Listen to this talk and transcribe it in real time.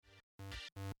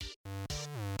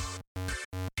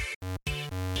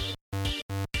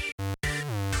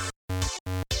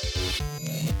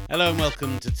Hello and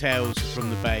welcome to Tales from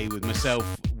the Bay with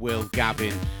myself, Will,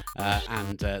 Gavin,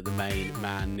 and the main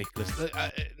man, Nicholas.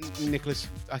 Nicholas,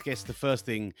 I guess the first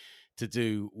thing to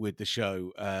do with the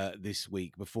show this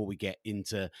week, before we get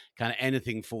into kind of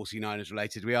anything 49ers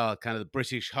related, we are kind of the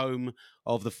British home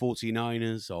of the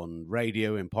 49ers on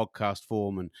radio, in podcast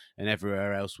form, and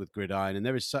everywhere else with Gridiron. And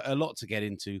there is a lot to get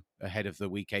into ahead of the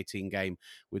Week 18 game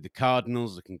with the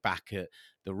Cardinals, looking back at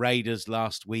the Raiders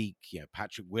last week,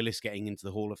 Patrick Willis getting into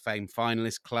the Hall of Fame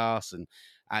finalist class,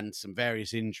 and some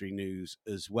various injury news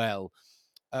as well.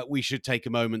 We should take a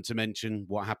moment to mention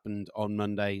what happened on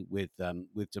Monday with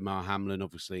Damar Hamlin.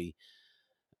 Obviously,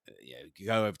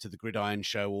 go over to the Gridiron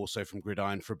show, also from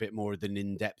Gridiron, for a bit more of an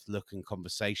in-depth look and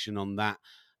conversation on that.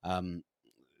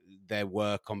 There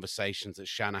were conversations that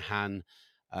Shanahan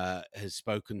has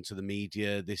spoken to the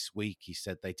media this week. He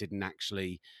said they didn't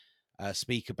actually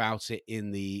speak about it in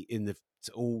the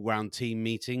all-round team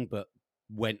meeting, but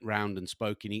went round and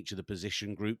spoke in each of the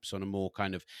position groups on a more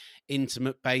kind of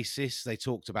intimate basis. They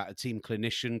talked about a team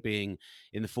clinician being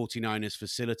in the 49ers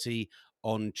facility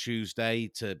on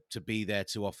Tuesday to be there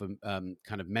to offer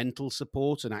kind of mental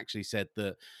support, and actually said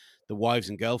that the wives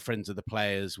and girlfriends of the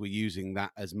players were using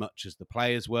that as much as the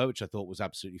players were, which I thought was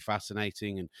absolutely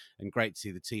fascinating and great to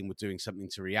see the team were doing something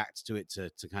to react to it, to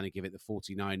kind of give it the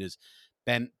 49ers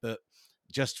bent. But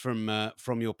just from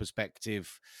your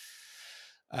perspective,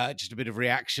 just a bit of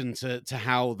reaction to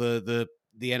how the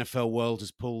NFL world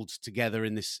has pulled together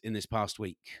in this past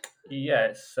week.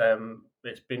 Yeah,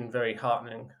 it's been very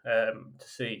heartening to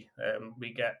see.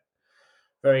 We get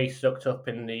very sucked up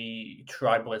in the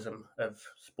tribalism of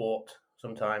sport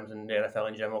sometimes, and the NFL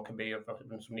in general can be.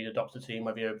 When somebody adopts a team,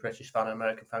 whether you're a British fan or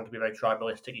American fan, can be very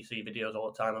tribalistic. You see videos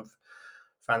all the time of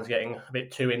fans getting a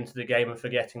bit too into the game and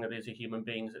forgetting that these are human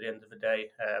beings at the end of the day.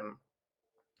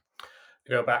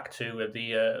 Go back to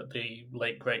the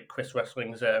late great Chris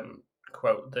Wrestling's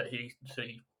quote that he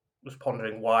was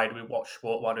pondering, why do we watch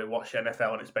sport? Why do we watch the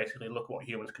NFL? And it's basically, look at what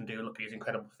humans can do. Look at these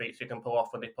incredible feats you can pull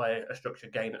off when they play a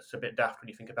structured game. It's a bit daft when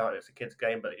you think about it. It's a kid's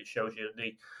game, but it shows you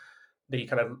the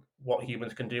kind of what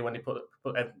humans can do when they put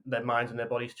their minds and their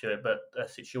bodies to it. But a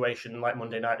situation like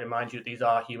Monday night reminds you that these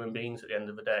are human beings at the end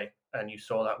of the day. And you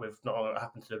saw that with not only what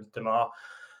happened to Damar,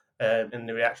 and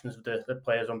the reactions of the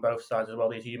players on both sides as well.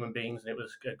 These human beings, and it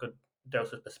was a good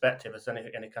dose of perspective. As any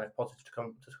kind of positive to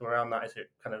come around that, is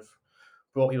it kind of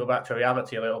brought people back to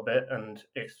reality a little bit. And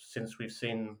it's since we've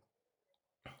seen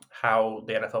how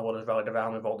the NFL world has rallied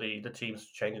around with all the teams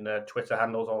changing their Twitter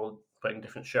handles, all putting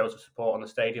different shows of support on the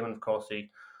stadium, and of course the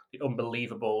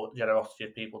unbelievable generosity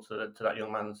of people to that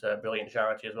young man's brilliant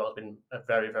charity as well has been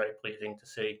very, very pleasing to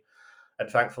see. And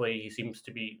thankfully, he seems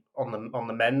to be on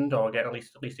the mend, or get at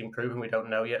least improving. We don't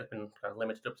know yet. It's been kind of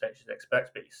limited updates as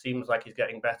expected, but it seems like he's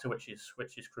getting better, which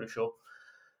is crucial.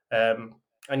 And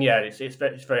yeah, it's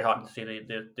very hard to see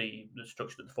the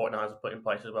structure that the 49ers have put in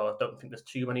place as well. I don't think there's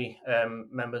too many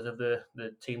members of the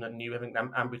team that knew. I think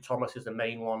Ambry Thomas is the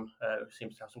main one, who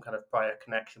seems to have some kind of prior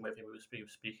connection with him. He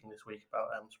was speaking this week about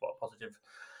what a positive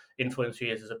influence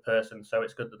he is as a person. So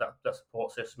it's good that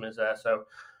support system is there. So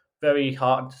very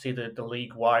heartened to see the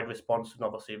league-wide response, and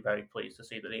obviously very pleased to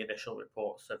see that the initial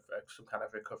reports of some kind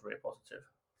of recovery are positive.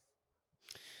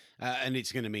 And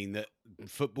it's going to mean that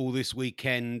football this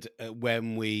weekend,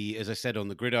 when we, as I said on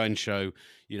the Gridiron show,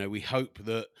 we hope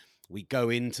that we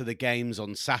go into the games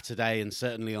on Saturday and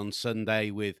certainly on Sunday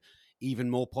with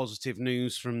even more positive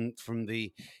news from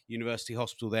the University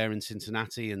Hospital there in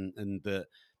Cincinnati, and that,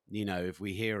 if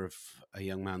we hear of a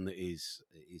young man that is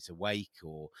awake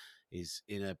or is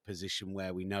in a position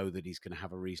where we know that he's going to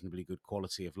have a reasonably good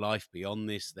quality of life beyond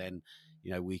this, then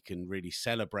we can really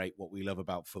celebrate what we love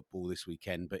about football this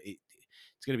weekend. But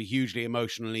it's going to be hugely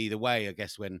emotional either way, I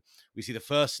guess, when we see the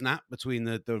first snap between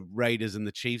the Raiders and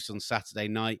the Chiefs on Saturday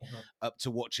night, up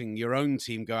to watching your own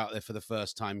team go out there for the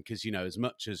first time. Because, as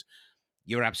much as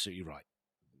you're absolutely right,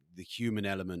 the human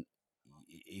element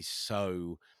is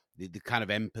so... The kind of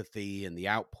empathy and the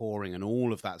outpouring and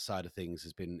all of that side of things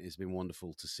has been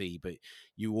wonderful to see. But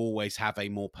you always have a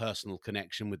more personal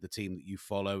connection with the team that you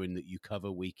follow and that you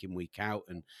cover week in, week out,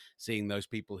 and seeing those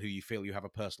people who you feel you have a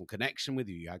personal connection with,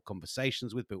 who you had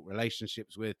conversations with, built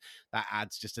relationships with, that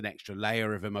adds just an extra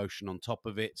layer of emotion on top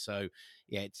of it. So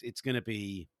yeah, it's going to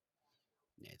be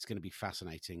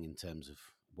fascinating in terms of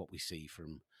what we see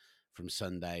from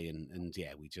Sunday, and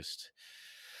yeah,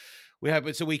 we hope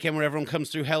it's a weekend where everyone comes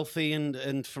through healthy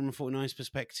and from a 49ers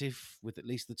perspective with at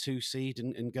least the 2 seed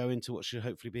and go into what should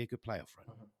hopefully be a good playoff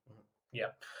run. Yeah.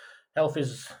 Health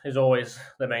is always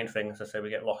the main thing. As I say, we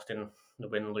get lost in the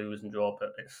win, lose and draw,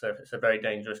 but it's a very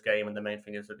dangerous game, and the main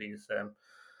thing is that these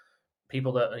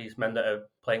people that these men that are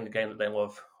playing the game that they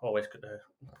love always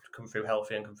come through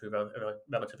healthy and come through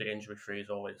relatively injury free is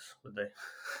always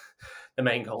the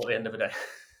main goal at the end of the day.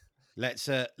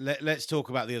 Let's talk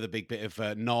about the other big bit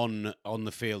of non on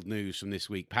the field news from this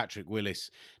week. Patrick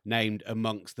Willis named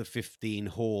amongst the 15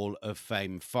 Hall of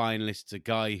Fame finalists, a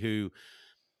guy who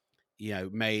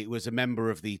was a member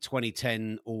of the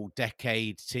 2010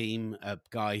 All-Decade team, a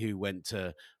guy who went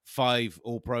to 5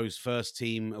 All-Pros first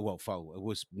team,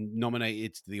 was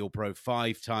nominated to the All-Pro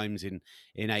 5 times in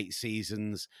 8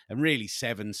 seasons, and really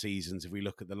 7 seasons if we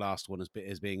look at the last one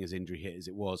as being as injury hit as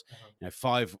it was.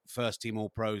 5 first-team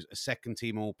All-Pros, a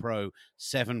second-team All-Pro,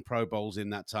 7 Pro Bowls in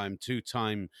that time,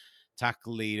 2-time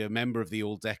tackle leader, member of the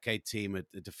All-Decade team,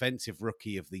 a defensive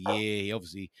rookie of the year. He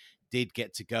obviously did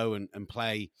get to go and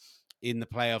play in the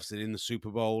playoffs and in the Super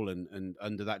Bowl and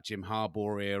under that Jim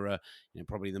Harbaugh era,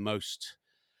 probably the most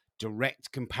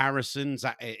direct comparisons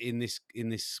in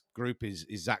this group is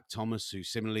Zach Thomas, who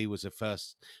similarly was a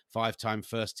 5-time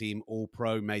first team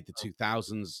All-Pro, made the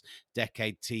 2000s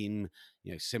decade team,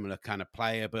 similar kind of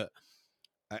player. But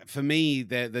for me,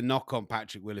 the knock on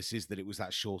Patrick Willis is that it was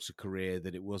that shorter career,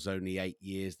 that it was only 8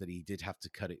 years, that he did have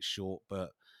to cut it short. But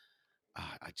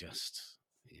I just,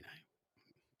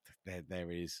 there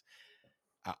is.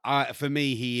 For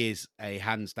me, he is a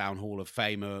hands down Hall of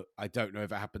Famer. I don't know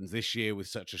if it happens this year with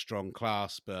such a strong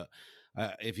class, but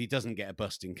if he doesn't get a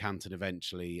bust in Canton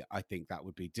eventually, I think that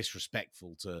would be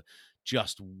disrespectful to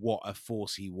just what a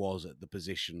force he was at the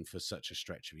position for such a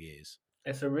stretch of years.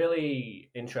 It's a really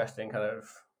interesting kind of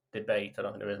debate. I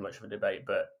don't think there is much of a debate,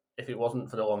 but if it wasn't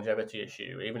for the longevity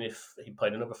issue, even if he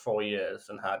played another 4 years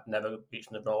and had never reached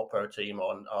an All-Pro team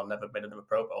or never made another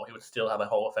Pro Bowl, he would still have a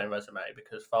Hall of Fame resume,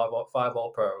 because 5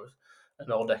 All-Pros, an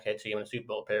All-Decade team, and a Super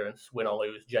Bowl appearance, win or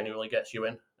lose, genuinely gets you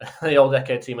in. The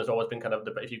All-Decade team has always been kind of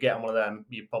if you get on one of them,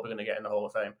 you're probably going to get in the Hall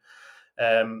of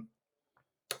Fame.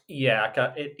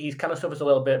 He's kind of suffers a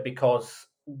little bit because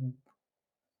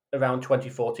around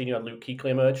 2014, you had Luke Kuechly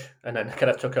emerge and then kind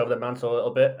of took over the mantle a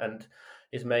little bit. And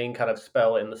his main kind of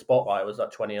spell in the spotlight was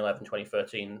that 2011,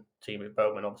 2013 team with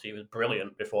Bowman. Obviously, he was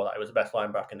brilliant before that. He was the best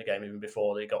linebacker in the game, even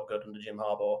before they got good under Jim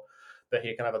Harbaugh. But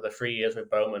he kind of had the 3 years with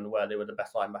Bowman where they were the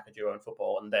best linebacker duo in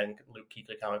football. And then Luke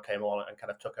Kuechly kind of came along and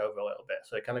kind of took over a little bit.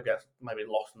 So he kind of gets maybe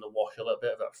lost in the wash a little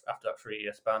bit after that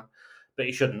 3-year span. But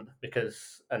he shouldn't,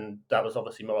 and that was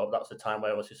obviously that's the time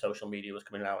where obviously social media was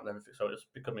coming out and everything. So it was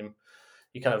becoming,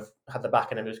 he kind of had the back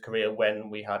end of his career when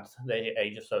we had the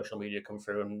age of social media come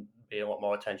through and be a lot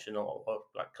more attention, or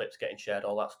like clips getting shared,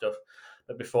 all that stuff.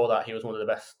 But before that, he was one of the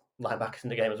best linebackers in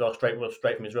the game as well. Straight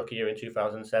from his rookie year in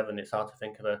 2007. It's hard to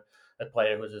think of a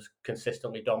player who was as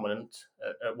consistently dominant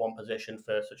at one position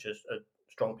for such a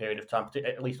strong period of time,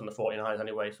 at least on the 49ers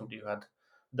anyway. Somebody who had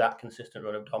that consistent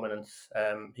run of dominance.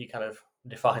 He kind of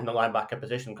defined the linebacker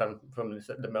position from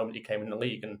the moment he came in the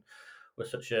league, and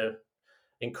was such a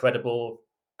incredible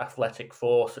athletic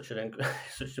force, such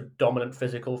a dominant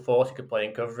physical force. He could play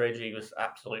in coverage. He was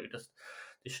absolutely just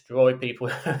destroy people.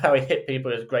 How he hit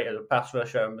people is great as a pass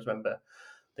rusher. I remember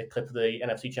the clip of the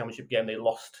NFC Championship game they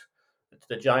lost to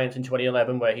the Giants in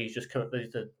 2011, where he's just coming.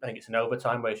 I think it's an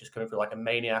overtime where he's just coming through like a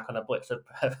maniac on a blitz of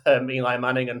Eli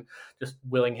Manning and just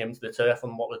willing him to the turf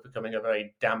on what was becoming a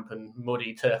very damp and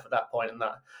muddy turf at that point in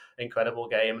that incredible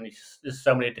game. And there's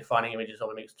so many defining images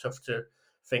of him. It's tough to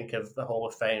think of the Hall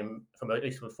of Fame from at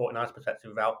least from 49ers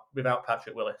perspective without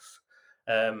Patrick Willis.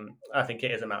 I think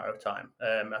it is a matter of time.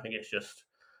 I think it's just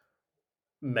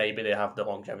maybe they have the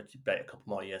longevity debate a couple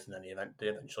more years, and then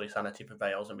eventually sanity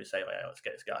prevails, and we say, "Well, let's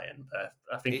get this guy in."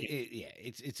 I think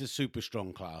it's a super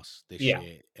strong class this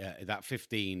year. That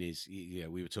 15 is, we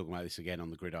were talking about this again on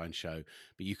the Gridiron Show,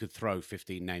 but you could throw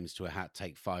 15 names to a hat,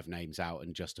 take 5 names out,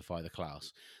 and justify the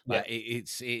class. Like it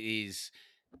is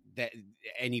that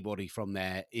anybody from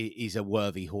there is a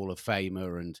worthy Hall of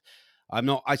Famer. And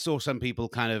I saw some people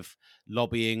kind of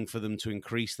lobbying for them to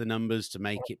increase the numbers to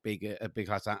make it a big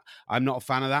class. I'm not a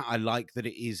fan of that. I like that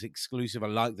it is exclusive. I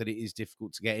like that it is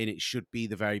difficult to get in. It should be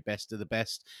the very best of the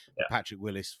best. Yeah. Patrick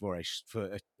Willis for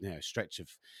a stretch of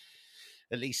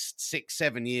at least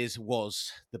 6-7 years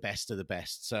was the best of the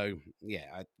best. So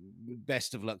yeah,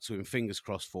 best of luck to him. Fingers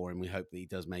crossed for him. We hope that he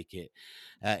does make it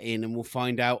in, and we'll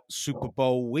find out Super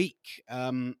Bowl week.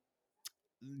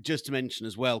 Just to mention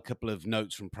as well, a couple of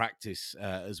notes from practice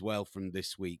as well from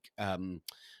this week.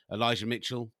 Elijah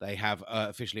Mitchell, they have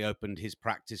officially opened his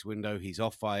practice window. He's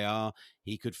off IR.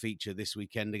 He could feature this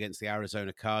weekend against the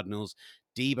Arizona Cardinals.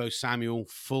 Deebo Samuel,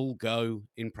 full go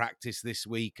in practice this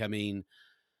week. I mean,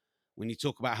 when you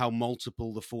talk about how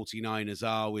multiple the 49ers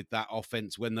are with that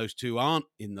offense when those two aren't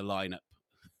in the lineup,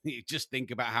 you just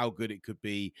think about how good it could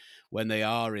be when they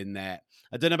are in there.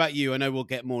 I don't know about you. I know we'll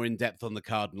get more in depth on the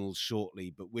Cardinals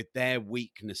shortly, but with their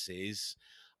weaknesses,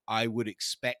 I would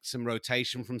expect some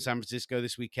rotation from San Francisco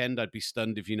this weekend. I'd be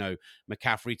stunned if,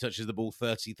 McCaffrey touches the ball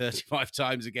 30, 35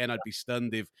 times again. I'd be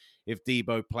stunned if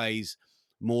Debo plays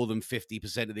more than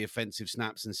 50% of the offensive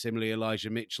snaps, and similarly Elijah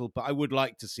Mitchell. But I would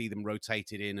like to see them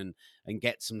rotated in and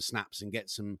get some snaps and get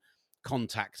some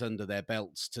contact under their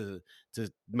belts to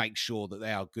make sure that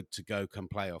they are good to go come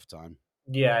playoff time.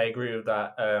 Yeah, I agree with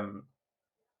that.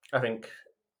 I think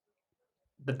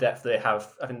the depth they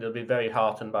have, I think they'll be very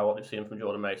heartened by what they've seen from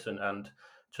Jordan Mason, and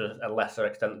to a lesser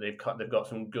extent, they've got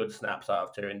some good snaps out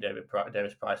of Tyrion Davis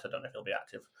Price. I don't know if he'll be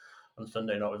active on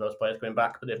Sunday night with those players coming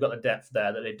back, but they've got the depth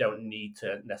there that they don't need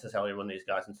to necessarily run these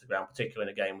guys into the ground, particularly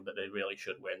in a game that they really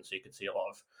should win. So you could see a lot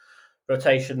of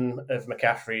rotation of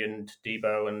McCaffrey and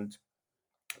Debo and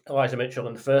Elijah Mitchell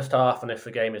in the first half, and if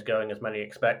the game is going as many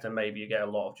expect, then maybe you get a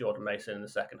lot of Jordan Mason in the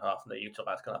second half, and they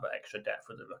utilise kind of that extra depth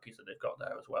with the rookies that they've got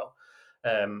there as well.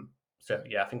 So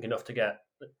yeah, I think enough to get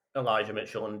Elijah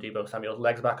Mitchell and Debo Samuel's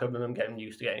legs back under them, get them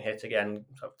used to getting hit again,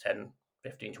 sort of 10,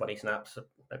 15, 20 snaps.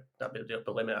 That'd be the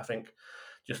upper limit, I think,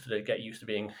 just to get used to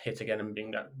being hit again and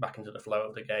being back into the flow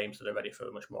of the game, so they're ready for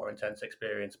a much more intense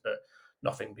experience. But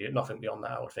nothing beyond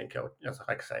that. I would think, like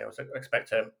I say, I would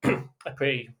expect a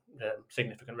pretty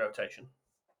significant rotation.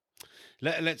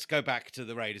 Let's go back to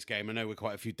the Raiders game. I know we're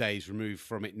quite a few days removed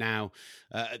from it now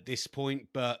at this point,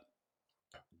 but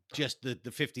just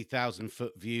the 50,000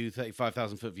 foot view,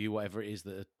 35,000 foot view, whatever it is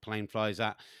that a plane flies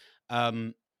at,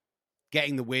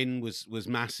 getting the win was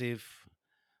massive.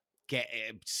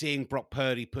 Seeing Brock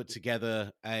Purdy put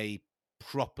together a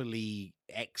properly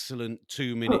excellent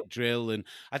 2-minute drill, and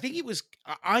I think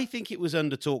it was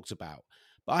under talked about,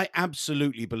 but I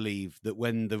absolutely believe that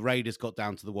when the Raiders got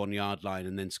down to the 1 yard line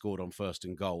and then scored on 1st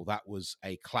and goal, that was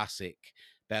a classic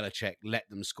Belichick, let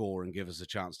them score and give us a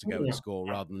chance to go and score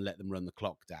rather than let them run the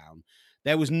clock down.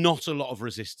 There was not a lot of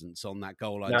resistance on that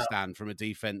goal line stand from a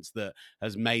defense that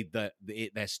has made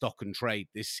their stock and trade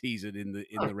this season in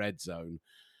the red zone.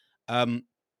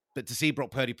 But to see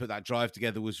Brock Purdy put that drive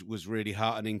together was really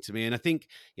heartening to me. And I think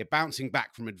bouncing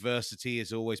back from adversity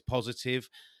is always positive.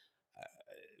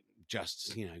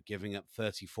 Just, giving up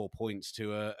 34 points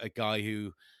to a guy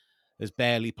who has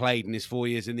barely played in his 4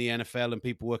 years in the NFL, and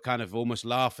people were kind of almost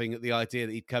laughing at the idea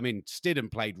that he'd come in.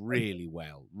 Stidham played really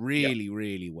well,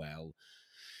 really well.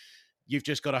 You've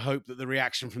just got to hope that the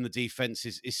reaction from the defense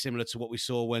is similar to what we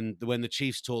saw when the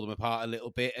Chiefs tore them apart a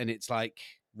little bit, and it's like,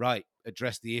 right,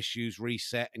 address the issues,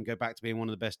 reset, and go back to being one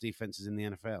of the best defenses in the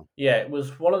NFL. Yeah, it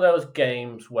was one of those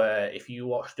games where if you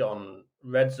watched it on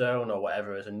Red Zone or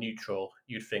whatever as a neutral,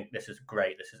 you'd think this is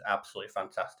great, this is absolutely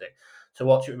fantastic. To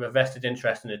watch it with a vested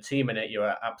interest in a team in it, you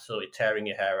are absolutely tearing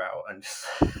your hair out and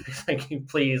just thinking,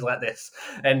 please let this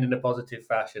end in a positive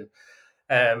fashion.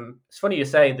 It's funny you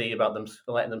say about them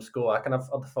letting them score. I kind of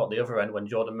thought the other end when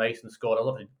Jordan Mason scored. I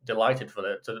was delighted for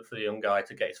the young guy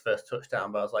to get his first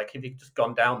touchdown. But I was like, if he'd just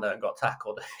gone down there and got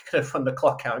tackled, he could have run the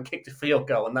clock out and kicked a field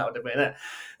goal, and that would have been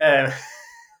it.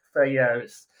 But yeah,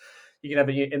 you can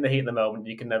never in the heat of the moment.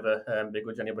 You can never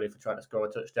begrudge anybody for trying to score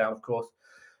a touchdown, of course.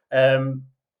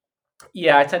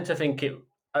 Yeah, I tend to think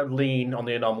I lean on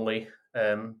the anomaly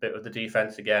bit of the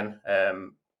defense again.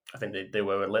 I think they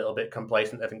were a little bit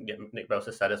complacent. I think Nick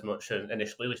Bosa said as much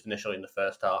initially, at least initially in the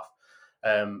first half.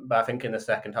 But I think in the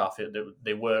second half,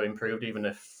 they were improved, even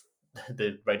if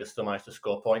the Raiders still managed to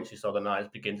score points. You saw the Niners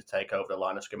begin to take over the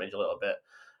line of scrimmage a little bit.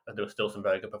 There were still some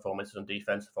very good performances on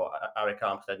defense. I thought Arik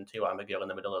Armstead and T.Y. McGill in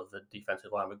the middle of the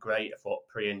defensive line were great. I thought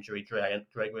pre-injury Dre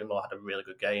Greenlaw had a really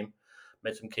good game.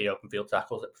 Made some key open field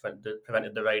tackles that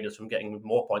prevented the Raiders from getting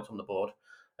more points on the board.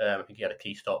 I think he had a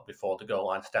key stop before the goal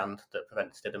line stand that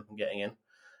prevented Stidham from getting in.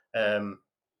 And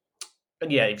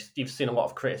yeah, you've seen a lot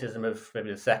of criticism of maybe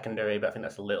the secondary, but I think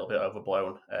that's a little bit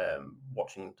overblown.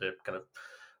 Watching the kind of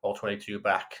all 22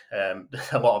 back,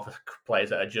 there's a lot of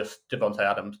players that are just Devontae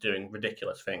Adams doing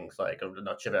ridiculous things, like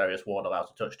Chivarius Ward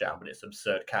allows a touchdown, but it's an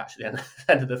absurd catch at the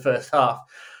end of the first half.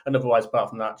 And otherwise, apart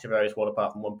from that, Chivarius Ward,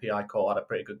 apart from one PI call, had a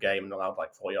pretty good game and allowed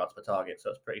like 4 yards per target,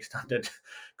 so it's pretty standard,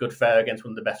 good fare against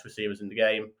one of the best receivers in the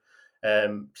game.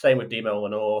 Same with Demo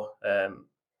Lenore.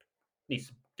 Needs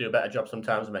to do a better job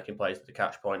sometimes of making plays at the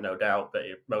catch point, no doubt, but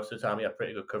most of the time he had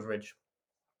pretty good coverage.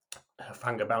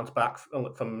 Fanga bounced back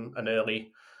from an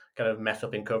early kind of mess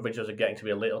up in coverage as it getting to be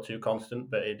a little too constant,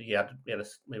 but he had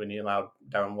maybe he allowed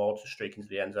Darren Ward to streak into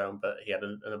the end zone, but he had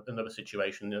another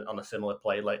situation on a similar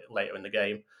play later in the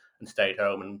game and stayed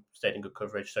home and stayed in good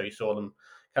coverage. So you saw them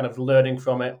kind of learning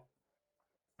from it.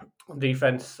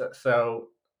 Defense, so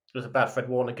it was a bad Fred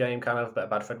Warner game, kind of, but a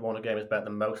bad Fred Warner game is better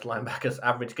than most linebackers'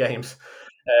 average games.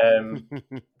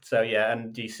 So yeah,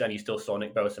 and you still saw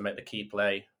Nick Bosa make the key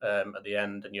play at the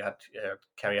end, and you had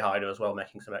Kerry Hyder as well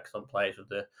making some excellent plays with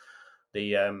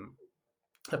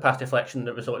the pass deflection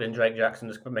that resulted in Drake Jackson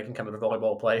just making kind of a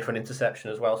volleyball play for an interception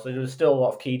as well. So there was still a lot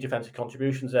of key defensive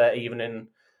contributions there, even in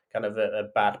kind of a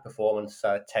bad performance.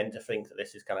 So I tend to think that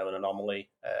this is kind of an anomaly.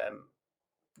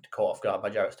 Caught off guard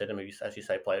by Jarrett Stidham, who, as you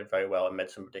say, played very well and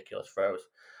made some ridiculous throws.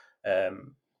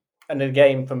 And the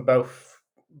game from both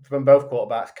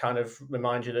quarterbacks kind of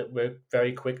reminds you that we're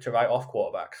very quick to write off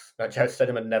quarterbacks. Now, Jarrett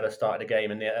Stidham had never started a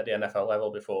game at the NFL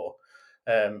level before.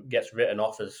 Gets written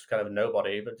off as kind of a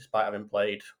nobody, but despite having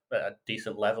played at a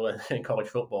decent level in college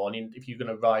football, and if you're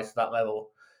going to rise to that level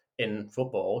in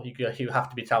football, you have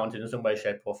to be talented in some way,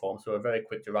 shape, or form. So we're very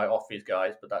quick to write off these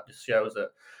guys, but that just shows that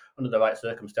under the right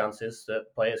circumstances,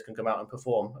 that players can come out and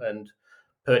perform. And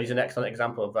Purdy's an excellent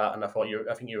example of that. And I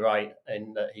think you're right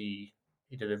in that he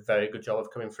did a very good job of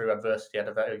coming through adversity. He had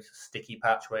a very sticky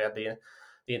patch where he had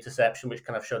the interception, which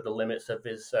kind of showed the limits of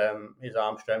his arm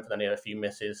strength, and then he had a few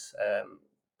misses,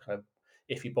 kind of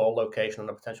iffy ball location on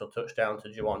a potential touchdown to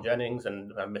Juwan Jennings,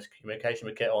 and miscommunication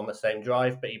with Kittle on the same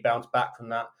drive. But he bounced back from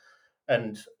that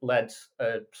and led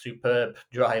a superb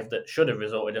drive that should have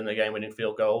resulted in the game-winning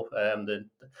field goal.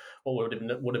 What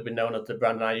would have been known as the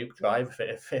Brandon Ayuk drive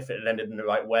if it had ended in the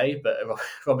right way. But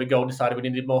Robbie Gould decided we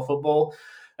needed more football.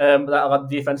 That allowed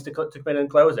the defense to come in and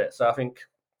close it. So I think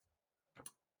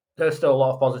there's still a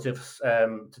lot of positives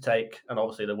to take, and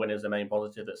obviously the win is the main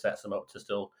positive that sets them up to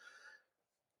still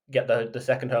get the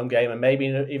second home game, and maybe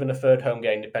even a third home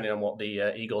game, depending on what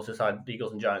the Eagles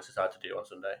and Giants decide to do on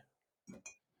Sunday.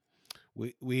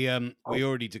 We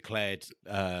already declared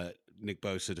Nick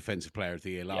Bosa Defensive Player of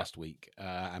the Year last week,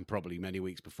 and probably many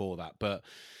weeks before that. But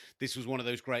this was one of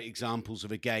those great examples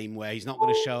of a game where he's not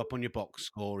going to show up on your box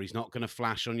score. He's not going to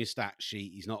flash on your stat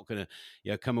sheet. He's not going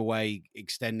to come away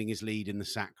extending his lead in the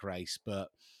sack race. But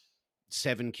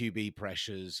 7 QB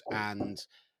pressures and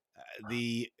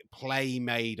the play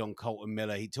made on Colton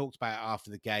Miller. He talked about after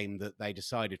the game that they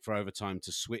decided for overtime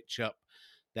to switch up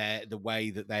the way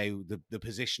that the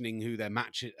positioning, who their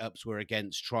matchups were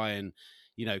against, try and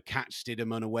catch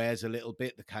Stidham unawares a little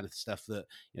bit. The kind of stuff that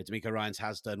D'Amico Ryans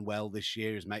has done well this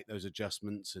year is make those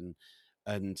adjustments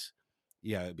and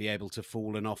be able to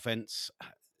fool an offense.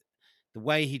 The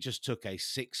way he just took a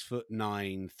 6'9",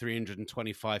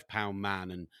 325-pound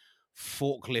man and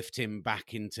forklift him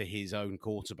back into his own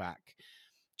quarterback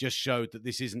just showed that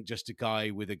this isn't just a guy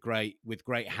with great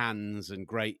hands and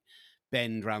great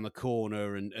bend around the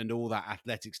corner and all that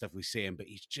athletic stuff we see him, but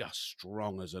he's just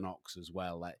strong as an ox as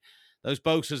well. Like, those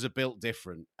Bosas are built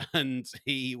different, and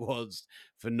he was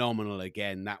phenomenal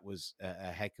again. That was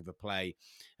a heck of a play.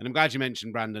 And I'm glad you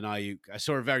mentioned Brandon Ayuk. I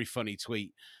saw a very funny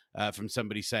tweet from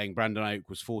somebody saying Brandon Ayuk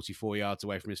was 44 yards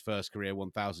away from his first career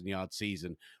 1,000-yard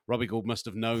season. Robbie Gould must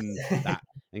have known that.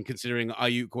 And considering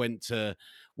Ayuk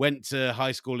went to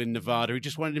high school in Nevada, he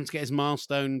just wanted him to get his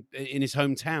milestone in his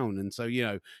hometown. And so,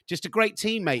 just a great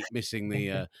teammate missing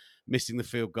the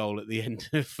field goal at the end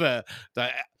of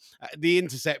the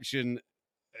interception.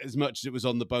 As much as it was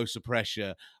on the Bosa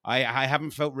pressure, I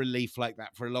haven't felt relief like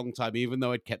that for a long time, even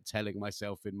though I'd kept telling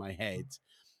myself in my head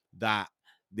that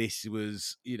this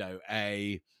was,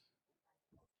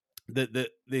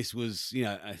 this was,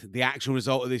 the actual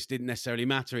result of this didn't necessarily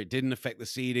matter. It didn't affect the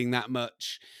seeding that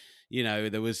much.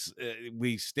 There was,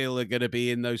 we still are going to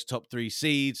be in those top 3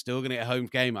 seeds, still going to get a home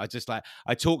game. I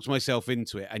talked myself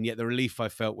into it, and yet the relief I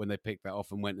felt when they picked that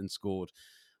off and went and scored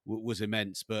was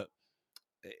immense. But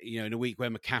in a week where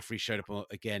McCaffrey showed up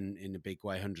again in a big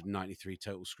way, 193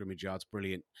 total scrimmage yards,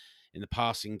 brilliant in the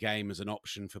passing game as an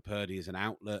option for Purdy as an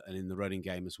outlet, and in the running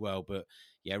game as well. But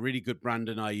yeah, really good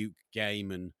Brandon Ayuk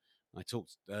game. And I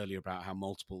talked earlier about how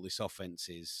multiple this offense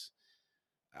is.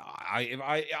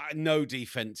 I no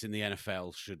defense in the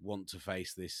NFL should want to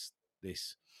face this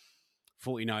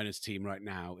 49ers team right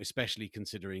now, especially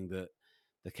considering that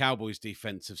the Cowboys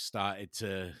defense have started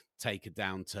to take a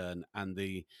downturn, and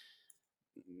the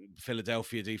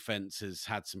Philadelphia defense has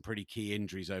had some pretty key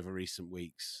injuries over recent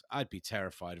weeks. I'd be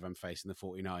terrified if I'm facing the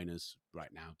 49ers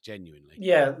right now, genuinely.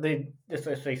 Yeah, they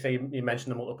say you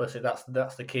mentioned the multiplicity.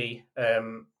 That's the key.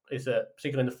 Is that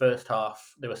particularly in the first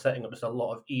half, they were setting up just a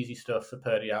lot of easy stuff for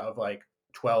Purdy out of like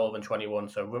 12 and 21.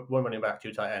 So one running back,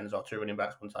 2 tight ends, or 2 running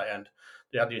backs, 1 tight end.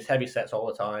 They had these heavy sets all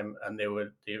the time, and they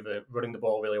were running the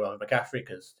ball really well with McCaffrey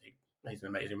because he's an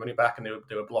amazing running back, and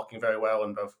they were blocking very well,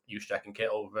 and both Juszczyk and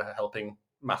Kittle were helping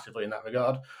massively in that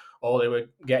regard. Or they were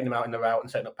getting him out in the route and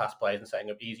setting up pass plays and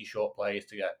setting up easy short plays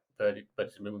to get Purdy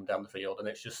to move him down the field. And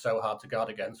it's just so hard to guard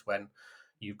against when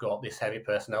you've got this heavy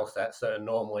personnel set that are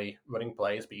normally running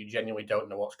plays, but you genuinely don't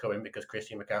know what's coming because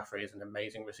Christian McCaffrey is an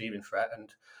amazing receiving threat,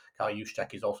 and Kyle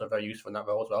Juszczyk is also very useful in that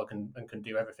role as well, and can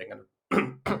do everything.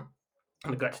 And I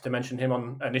neglected to mention him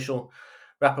on initial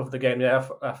wrap up of the game. Yeah,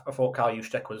 I thought Kyle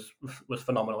Juszczyk was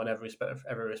phenomenal in every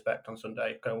respect on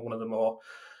Sunday. Kind of one of the more,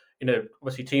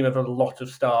 obviously team of a lot of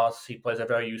stars. He plays a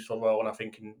very useful role, and I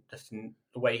think in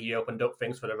the way he opened up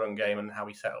things for the run game and how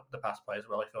he set up the pass play as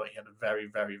well, I thought he had a very,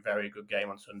 very, very good game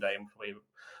on Sunday, and probably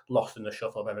lost in the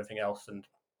shuffle of everything else. And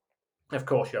of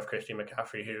course, you have Christian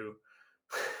McCaffrey, who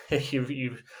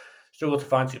you've struggled to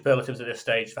find superlatives at this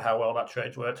stage for how well that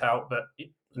trade's worked out. But the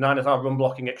Niners are run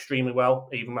blocking extremely well,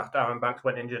 even after Aaron Banks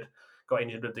got injured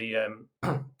with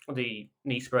the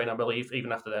knee sprain, I believe.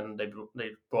 Even after then,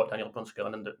 they brought Daniel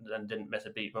Brunskill and then didn't miss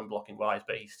a beat run blocking wise.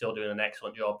 But he's still doing an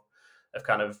excellent job of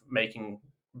kind of making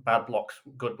bad blocks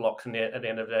good blocks. And at the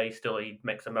end of the day, he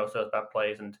makes the most of those bad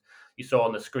plays. And you saw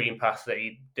on the screen pass that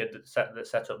he did that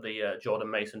set up the Jordan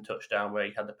Mason touchdown, where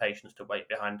he had the patience to wait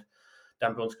behind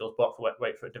Dan Brunskill's block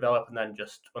wait for it to develop, and then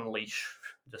just unleash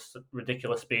just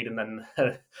ridiculous speed, and then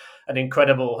an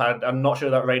incredible. I'm not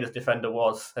sure that Raiders defender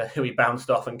was who he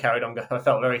bounced off and carried on. I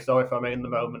felt very sorry for him in the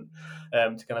moment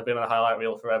to kind of be on a highlight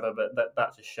reel forever, but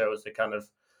that just shows the kind of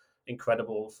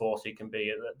incredible force he can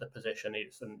be at the position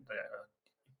he's, and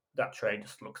that trade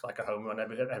just looks like a home run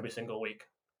every single week.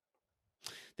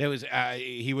 There was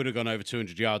he would have gone over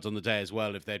 200 yards on the day as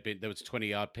well if there was a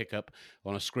 20-yard pickup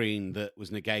on a screen that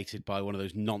was negated by one of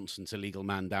those nonsense illegal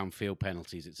man downfield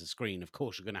penalties. It's a screen. Of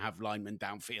course, you're going to have linemen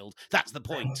downfield. That's the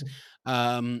point.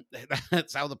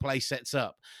 That's how the play sets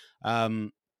up.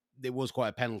 It was quite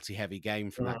a penalty-heavy game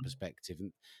from that perspective.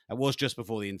 And it was just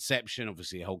before the inception.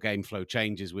 Obviously, the whole game flow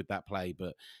changes with that play.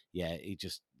 But, yeah,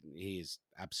 he is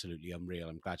absolutely unreal.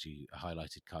 I'm glad you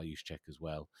highlighted Kyle Juszczyk as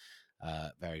well.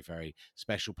 Very, very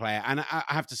special player. And I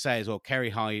have to say as well, Kerry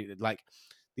Hyde, like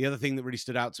the other thing that really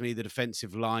stood out to me, the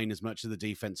defensive line, as much as the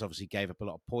defense obviously gave up a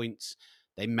lot of points,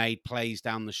 they made plays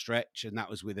down the stretch, and that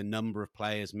was with a number of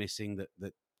players missing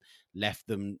that left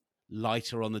them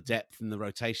lighter on the depth and the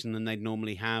rotation than they'd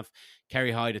normally have.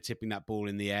 Kerry Hyde tipping that ball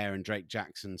in the air, and Drake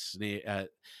Jackson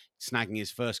snagging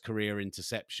his first career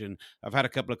interception. I've had a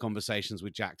couple of conversations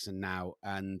with Jackson now,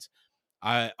 and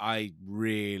I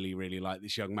really, really like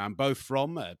this young man, both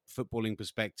from a footballing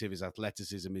perspective. His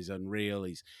athleticism is unreal.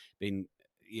 He's been,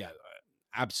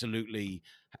 absolutely,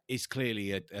 he's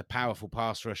clearly a powerful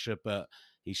pass rusher, but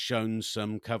he's shown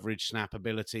some coverage snap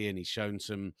ability, and he's shown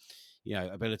some,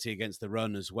 ability against the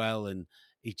run as well. And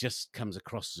he just comes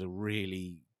across as a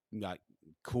really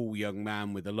cool young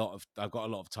man with I've got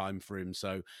a lot of time for him.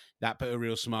 So that put a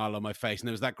real smile on my face. And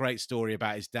there was that great story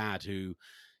about his dad who,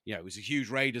 was a huge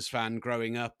Raiders fan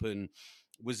growing up, and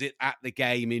was it at the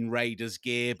game in Raiders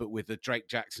gear, but with the Drake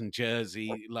Jackson jersey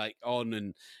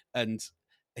on, and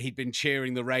he'd been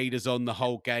cheering the Raiders on the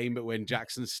whole game. But when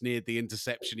Jackson sneered the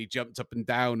interception, he jumped up and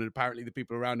down, and apparently the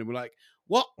people around him were like,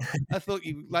 "What? I thought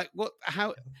you what? How?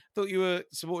 I thought you were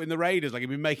supporting the Raiders? Like he'd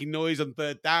been making noise on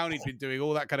third down. He'd been doing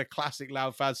all that kind of classic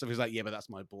loud fan stuff." He's like, "Yeah, but that's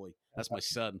my boy. That's my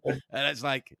son," and it's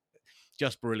like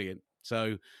just brilliant.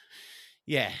 So.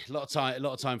 Yeah, a lot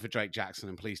of time for Drake Jackson.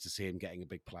 I'm pleased to see him getting a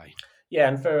big play. Yeah,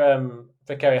 and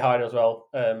for Kerry Hyde as well.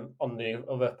 On the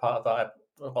other part of that,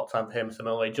 a lot of time for him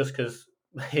similarly, just because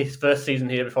his first season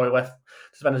here before he left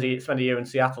to spend a year in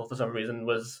Seattle for some reason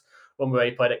was one where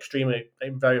he played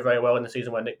very, very well in the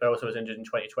season when Nick Bosa was injured in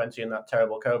 2020 in that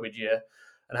terrible COVID year,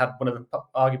 and had one of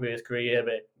arguably his career year,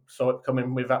 but saw it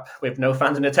coming with no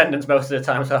fans in attendance most of the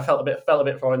time. So I felt a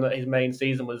bit for him that his main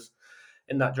season was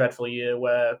in that dreadful year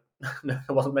where there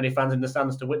wasn't many fans in the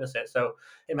stands to witness it. So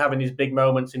him having these big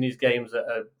moments in these games that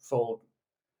are full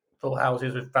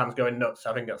houses with fans going nuts,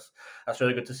 I think that's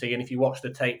really good to see. And if you watch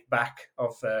the tape back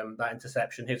of that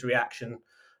interception, his reaction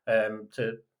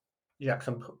to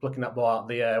Jackson plucking that ball out of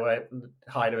the air, where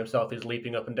Hyder himself is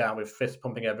leaping up and down with fists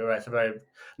pumping everywhere, it's a very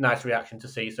nice reaction to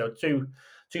see. So two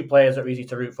players that are easy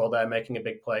to root for there, making a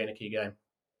big play in a key game.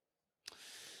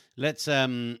 Let's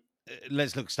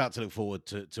start to look forward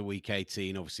to week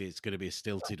 18. Obviously, it's going to be a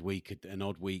stilted week, an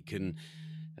odd week, and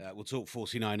we'll talk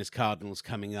 49ers Cardinals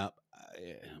coming up.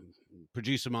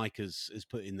 Producer Mike has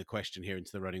put in the question here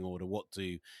into the running order. What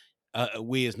do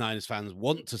we as Niners fans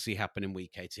want to see happen in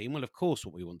week 18? Well, of course,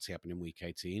 what we want to see happen in week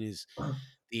 18 is the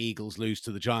Eagles lose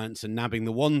to the Giants and nabbing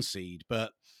the 1 seed.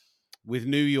 But with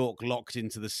New York locked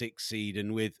into the 6 seed,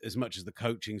 and with as much as the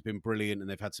coaching's been brilliant and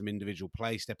they've had some individual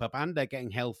play step up and they're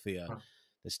getting healthier,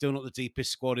 they're still not the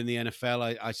deepest squad in the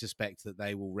NFL. I suspect that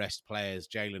they will rest players.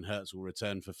 Jalen Hurts will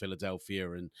return for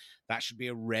Philadelphia, and that should be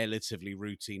a relatively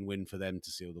routine win for them to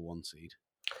seal the 1 seed.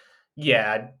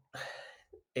 Yeah,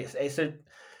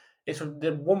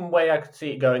 the one way I could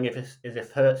see it going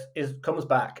if Hurts comes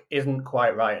back, isn't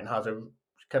quite right, and has a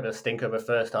kind of a stink of a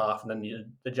first half, and then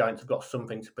the Giants have got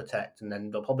something to protect, and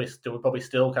then they'll probably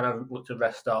still kind of look to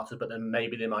rest starters, but then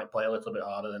maybe they might play a little bit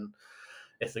harder than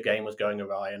if the game was going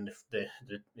awry, and if the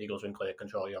Eagles are in clear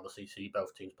control. You obviously see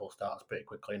both teams pull starters pretty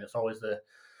quickly, and it's always the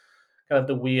kind of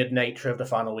the weird nature of the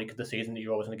final week of the season that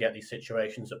you're always going to get these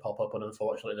situations that pop up, and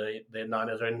unfortunately the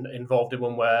Niners are involved in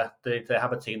one where they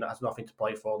have a team that has nothing to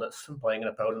play for, that's playing an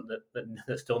opponent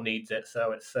that still needs it.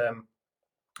 So it's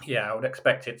I would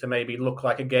expect it to maybe look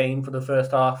like a game for the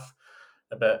first half,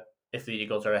 but if the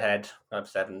Eagles are ahead of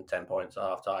 7-10 points at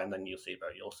half time, then you'll see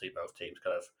both teams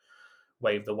kind of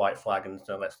wave the white flag and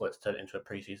let's turn it into a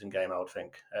preseason game. I would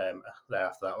think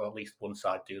thereafter that, or at least one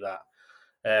side do that.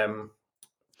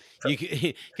 You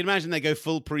can imagine they go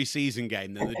full preseason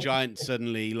game, then the Giants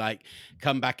suddenly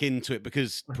come back into it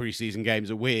because preseason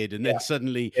games are weird, and then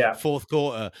suddenly fourth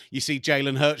quarter you see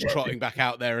Jalen Hurts trotting back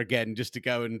out there again just to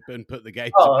go and put the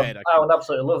game to bed. I would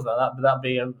absolutely love that. That'd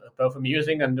be both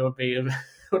amusing and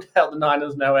would help the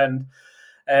Niners no end.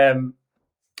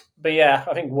 But yeah,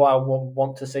 I think what I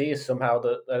want to see is somehow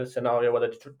the scenario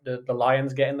where the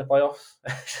Lions get in the playoffs.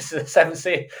 Just the 7th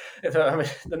seed.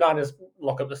 The Niners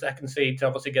lock up the 2nd seed to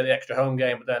obviously get the extra home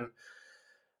game, but then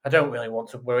I don't really want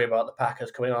to worry about the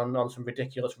Packers coming on some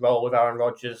ridiculous roll with Aaron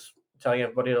Rodgers telling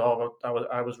everybody, "Oh,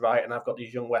 I was right, and I've got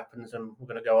these young weapons, and we're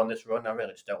going to go on this run." I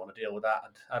really just don't want to deal with that.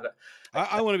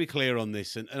 I want to be clear on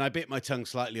this, and I bit my tongue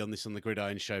slightly on this on the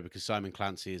Gridiron Show because Simon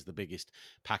Clancy is the biggest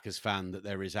Packers fan that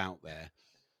there is out there.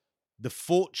 The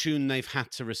fortune they've had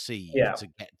to receive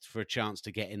for a chance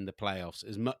to get in the playoffs,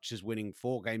 as much as winning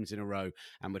 4 games in a row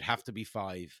and would have to be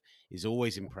 5, is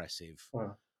always impressive.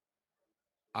 Wow.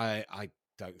 I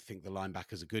don't think the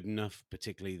linebackers are good enough,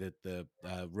 particularly the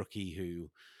rookie who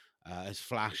has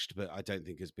flashed, but I don't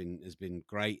think has been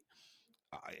great.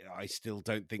 I still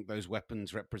don't think those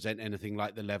weapons represent anything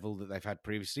like the level that they've had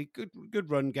previously. Good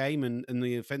run game, and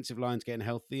the offensive line's getting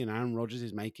healthy, and Aaron Rodgers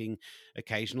is making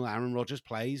occasional Aaron Rodgers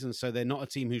plays, and so they're not a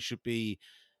team who should be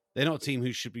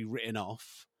written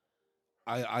off.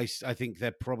 I think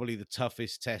they're probably the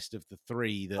toughest test of the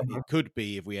 3 that it could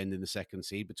be if we end in the 2nd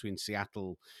seed between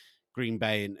Seattle, Green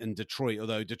Bay and Detroit,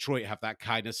 although Detroit have that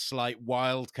kind of slight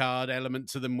wild card element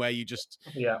to them where you just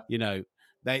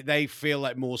they feel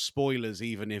like more spoilers,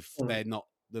 even if they're not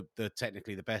the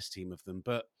technically the best team of them.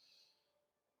 But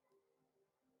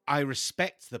I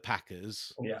respect the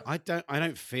Packers. I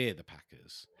don't fear the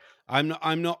Packers. I'm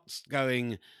not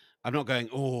going,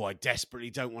 oh, I desperately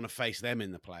don't want to face them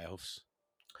in the playoffs.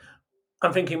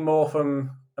 I'm thinking more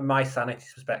from my sanity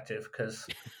perspective, because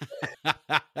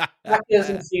Packers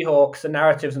and Seahawks, the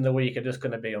narratives in the week are just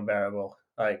going to be unbearable.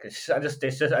 I just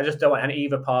don't want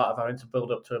either part of having to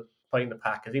build up to playing the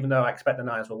Packers, even though I expect the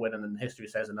Niners will win, and history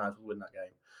says the Niners will win that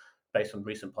game based on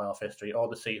recent playoff history, or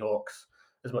the Seahawks.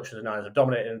 As much as the Niners have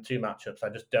dominated in 2 matchups, I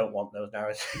just don't want those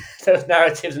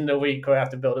narratives in the week where I have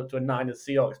to build up to a Niners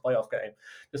Seahawks playoff game.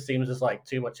 Just seems just like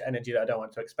too much energy that I don't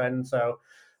want to expend. So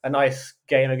a nice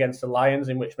game against the Lions,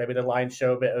 in which maybe the Lions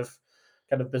show a bit of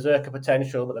kind of berserker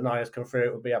potential, but the Niners come through,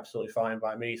 it would be absolutely fine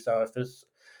by me. So if there's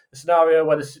a scenario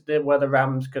where the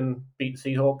Rams can beat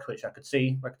the Seahawks, which I could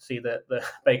see that the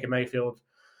Baker Mayfield,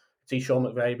 see Sean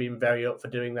McVay being very up for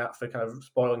doing that, for kind of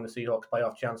spoiling the Seahawks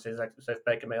playoff chances. So if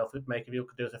Baker Mayfield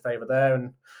could do us a favour there,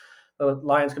 and the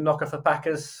Lions can knock off the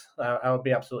Packers, I would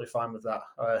be absolutely fine with that.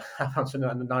 And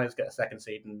the Niners get a 2nd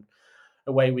seed, and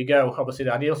away we go. Obviously,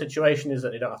 the ideal situation is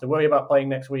that they don't have to worry about playing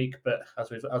next week, but as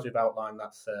we've outlined,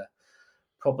 that's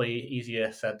probably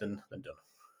easier said than done.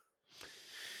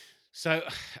 So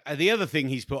the other thing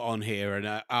he's put on here, and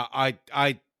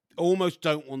I almost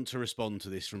don't want to respond to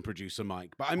this from producer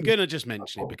Mike, but I'm going to just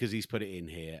mention it because he's put it in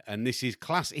here. And this is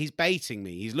class. He's baiting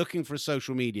me. He's looking for a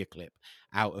social media clip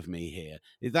out of me here.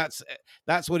 That's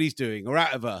what he's doing, or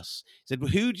out of us. He said,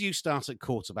 well, who do you start at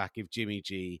quarterback if Jimmy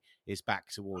G is back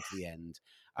towards the end?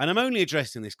 And I'm only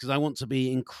addressing this because I want to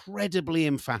be incredibly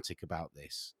emphatic about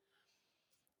this.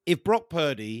 If Brock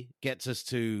Purdy gets us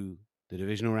to the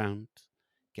divisional round,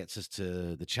 gets us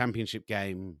to the championship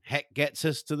game, heck, gets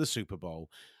us to the Super Bowl,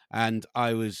 and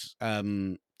I was,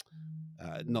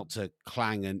 not to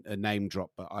clang a name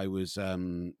drop, but I was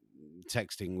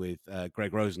texting with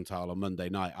Greg Rosenthal on Monday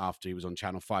night after he was on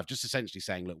Channel 5, just essentially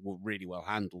saying, look, we're really well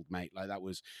handled, mate. Like, that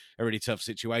was a really tough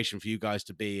situation for you guys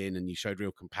to be in, and you showed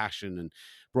real compassion and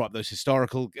brought up those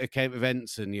historical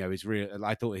events, and, you know,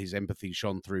 I thought his empathy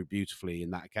shone through beautifully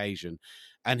in that occasion.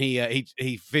 And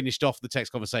he finished off the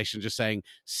text conversation just saying,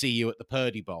 see you at the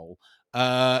Purdy Bowl.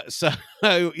 So,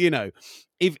 you know,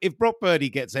 if Brock Purdy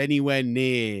gets anywhere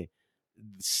near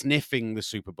sniffing the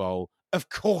Super Bowl. Of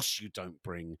course you don't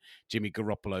bring Jimmy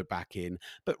Garoppolo back in.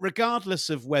 But regardless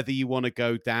of whether you want to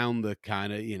go down the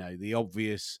kind of, the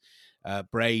obvious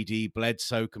Brady,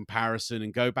 Bledsoe comparison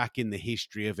and go back in the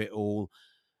history of it all,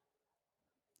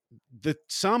 the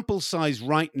sample size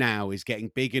right now is getting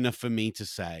big enough for me to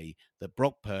say that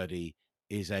Brock Purdy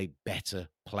is a better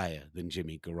player than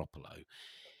Jimmy Garoppolo.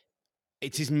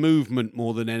 It's his movement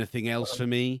more than anything else for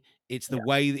me. It's the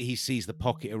way that he sees the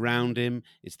pocket around him.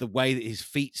 It's the way that his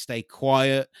feet stay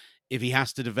quiet. If he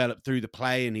has to develop through the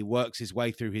play and he works his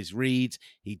way through his reads,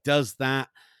 he does that.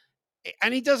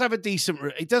 And he does have a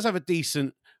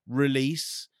decent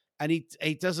release. And he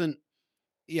doesn't,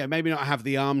 maybe not have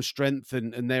the arm strength.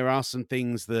 And there are some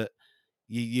things that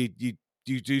you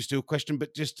do still question,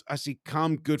 but just I see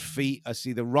calm, good feet. I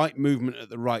see the right movement at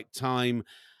the right time.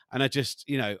 And I just,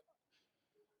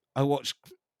 I watch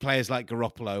players like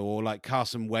Garoppolo or like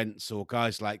Carson Wentz or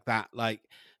guys like that,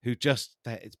 who just,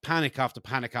 it's panic after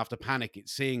panic after panic.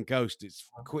 It's seeing ghosts. It's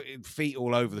feet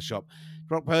all over the shop.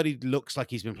 Brock Purdy looks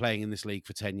like he's been playing in this league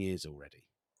for 10 years already.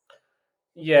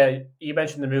 Yeah, you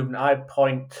mentioned the movement. I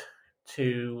point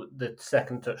to the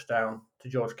second touchdown to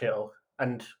George Kittle.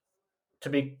 And to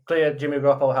be clear, Jimmy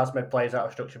Garoppolo has made plays out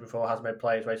of structure before, has made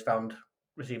plays where he's found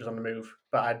receivers on the move.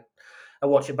 But I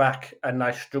watch it back and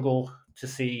I struggle to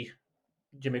see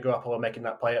Jimmy Garoppolo making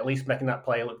that play, at least making that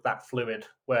play look that fluid,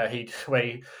 where he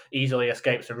easily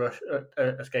escapes a rusher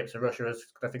as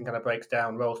I think kind of breaks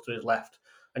down, rolls to his left,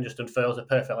 and just unfurls a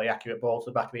perfectly accurate ball to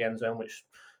the back of the end zone, which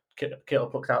Kittle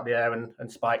plucks out the air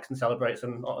and spikes and celebrates,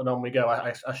 and on we go.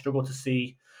 I struggle to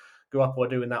see Garoppolo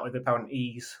doing that with the apparent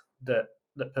ease that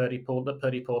Purdy pulled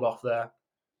off there.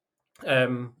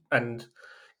 And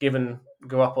given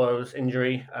Garoppolo's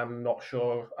injury, I'm not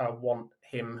sure I want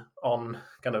him on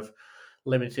kind of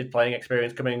limited playing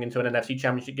experience coming into an NFC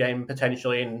Championship game,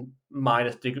 potentially in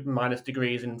minus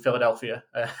degrees in Philadelphia.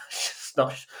 Just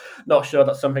not sure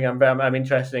that's something I'm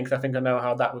interested in, because I think I know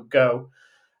how that would go.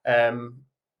 And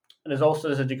there's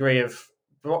a degree of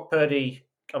Brock Purdy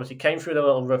obviously came through the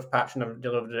little rough patch and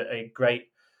delivered a great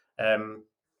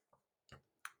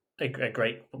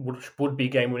would-be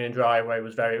game-winning drive where he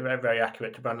was very, very, very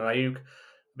accurate to Brandon Ayuk.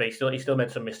 But he still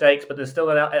made some mistakes. But there's still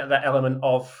that element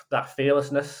of that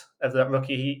fearlessness of that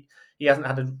rookie. He hasn't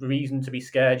had a reason to be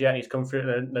scared yet. He's come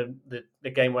through the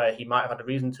game where he might have had a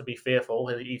reason to be fearful.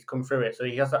 He's come through it, so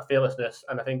he has that fearlessness.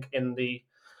 And I think in the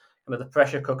kind of the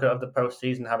pressure cooker of the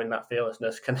postseason, having that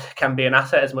fearlessness can be an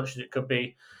asset as much as it could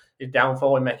be his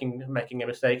downfall in making a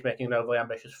mistake, making an overly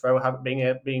ambitious throw,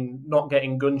 being not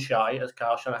getting gun shy, as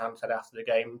Kyle Shanahan said after the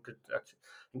game. I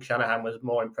think Shanahan was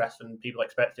more impressed than people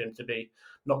expected him to be.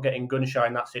 Not getting gun shy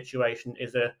in that situation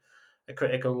is a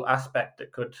critical aspect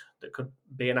that could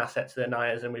be an asset to the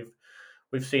Niners, and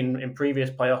we've seen in previous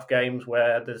playoff games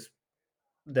where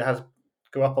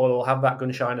Garoppolo will have that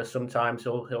gun shyness sometimes.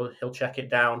 He'll check it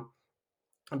down,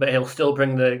 but he'll still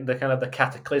bring the kind of the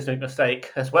cataclysmic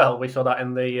mistake as well. We saw that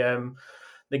in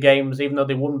the games, even though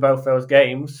they won both those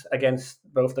games against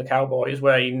both the Cowboys,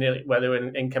 where they were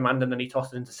in command, and then he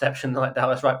tossed an interception like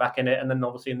Dallas right back in it, and then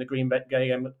obviously in the Green Bay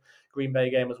game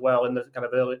as well, in the kind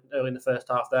of early in the first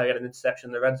half there, he had an interception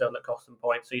in the red zone that cost them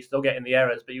points. So you're still getting the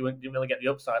errors, but you didn't really get the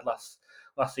upside last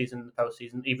season in the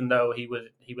postseason, even though he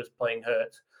was playing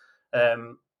hurt.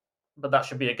 But that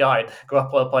should be a guide.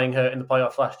 Garoppolo playing hurt in the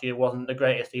playoffs last year wasn't the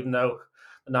greatest, even though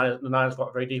the Niners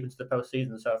got very deep into the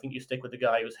postseason. So I think you stick with the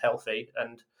guy who's healthy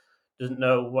and doesn't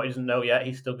know what he doesn't know yet.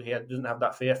 He doesn't have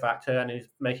that fear factor, and he's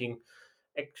making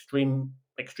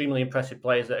extremely impressive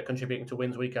plays that are contributing to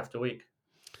wins week after week.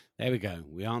 There we go.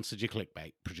 We answered your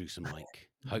clickbait, producer Mike.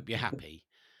 Hope you're happy.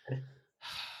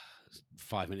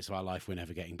 5 minutes of our life we're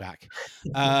never getting back.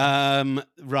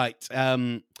 Right.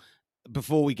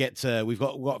 Before we get to, we've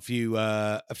got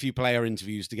a few player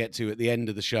interviews to get to at the end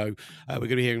of the show. We're going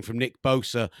to be hearing from Nick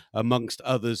Bosa, amongst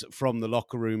others, from the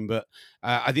locker room. But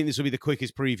I think this will be the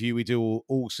quickest preview we do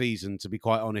all season, to be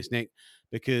quite honest, Nick,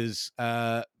 because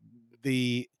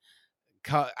the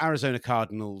Arizona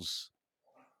Cardinals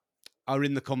are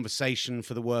in the conversation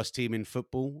for the worst team in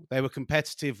football. They were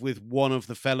competitive with one of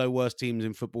the fellow worst teams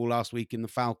in football last week in the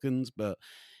Falcons, but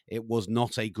it was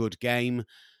not a good game.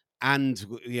 And,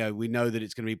 we know that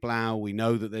it's going to be Blau. We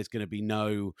know that there's going to be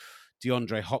no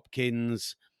DeAndre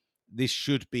Hopkins. This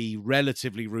should be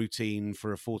relatively routine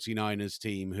for a 49ers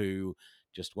team who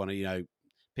just want to,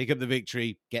 pick up the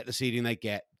victory, get the seeding they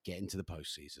get into the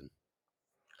postseason.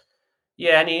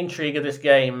 Yeah, any intrigue of this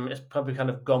game is probably kind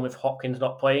of gone with Hopkins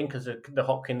not playing, because the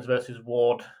Hopkins versus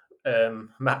Ward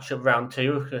matchup round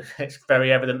 2. It's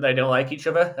very evident they don't like each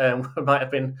other. It might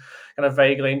have been kind of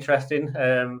vaguely interesting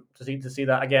to see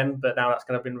that again, but now that's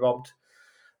kind of been robbed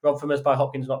from us by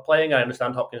Hopkins not playing. I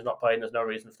understand Hopkins not playing. There's no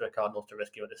reason for the Cardinals to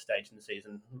risk him at this stage in the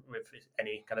season with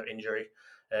any kind of injury.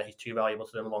 He's too valuable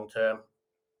to them long term.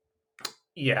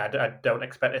 Yeah, I don't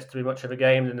expect this to be much of a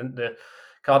game. And the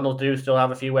Cardinals do still have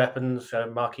a few weapons,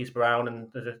 Marquise Brown, and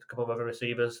there's a couple of other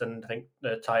receivers. And I think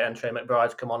the tight end Trey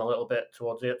McBride's come on a little bit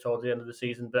towards the end of the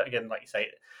season. But again, like you say,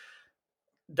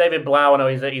 David Blau, I know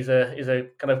he's a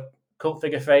kind of cult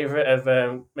figure favourite of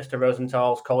Mr.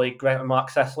 Rosenthal's colleague Mark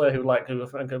Sessler, who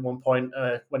at one point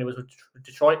when he was with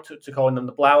Detroit to calling them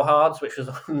the Blauhards, which was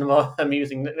one of the more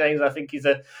amusing nicknames. I think he's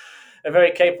a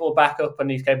very capable backup, and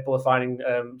he's capable of finding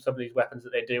some of these weapons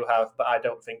that they do have, but I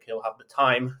don't think he'll have the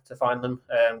time to find them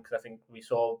because I think we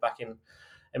saw back in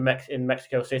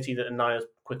Mexico City that the Niners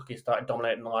quickly started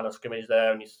dominating the line of scrimmage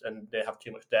there, and they have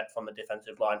too much depth on the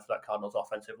defensive line for that Cardinals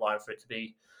offensive line for it to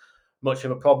be much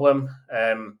of a problem.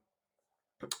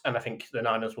 And I think the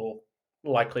Niners will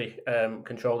likely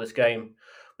control this game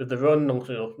with the run.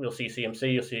 You'll see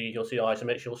CMC, you'll see Elijah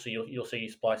Mitchell, you'll see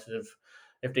splices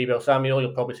of Deebo Samuel.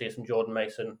 You'll probably see some Jordan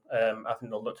Mason. I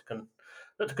think they'll look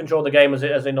to control the game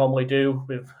as they normally do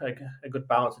with a good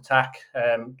balanced attack.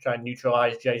 Try and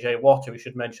neutralise JJ Watt, who we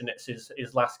should mention it's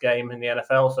his last game in the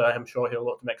NFL, so I'm sure he'll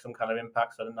look to make some kind of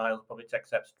impact. So the Niners will probably take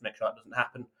steps to make sure that doesn't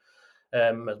happen.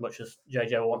 As much as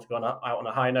JJ will want to go out on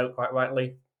a high note, quite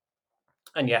rightly.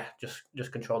 And yeah,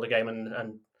 just control the game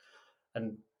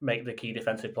and make the key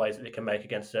defensive plays that they can make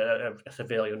against a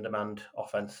severely undermanned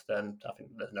offense, then I think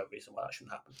there's no reason why that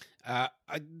shouldn't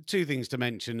happen. Two things to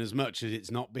mention. As much as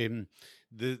it's not been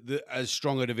the as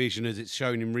strong a division as it's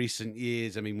shown in recent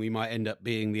years, I mean, we might end up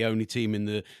being the only team in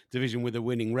the division with a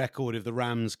winning record if the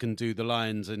Rams can do the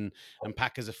Lions and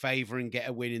Packers a favour and get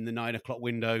a win in the 9 o'clock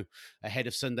window ahead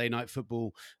of Sunday Night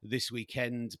Football this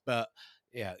weekend. But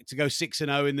yeah, to go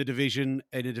 6-0 in the division,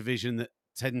 in a division that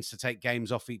tends to take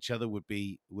games off each other, would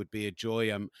be a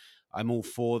joy. I'm all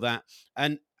for that.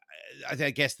 And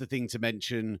I guess the thing to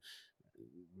mention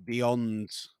beyond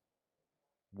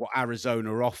what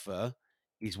Arizona offer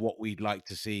is what we'd like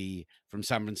to see from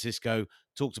San Francisco.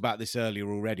 Talked about this earlier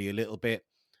already a little bit.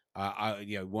 I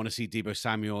want to see Deebo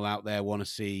Samuel out there. Want to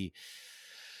see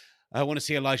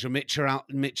Elijah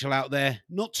Mitchell out there.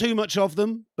 Not too much of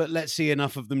them, but let's see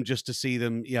enough of them just to see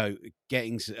them,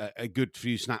 getting a good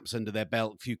few snaps under their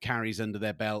belt, a few carries under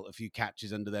their belt, a few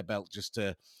catches under their belt, just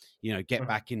to, get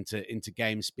back into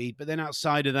game speed. But then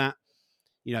outside of that,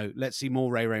 let's see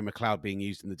more Ray McLeod being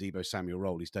used in the Deebo Samuel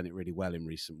role. He's done it really well in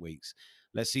recent weeks.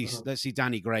 Let's see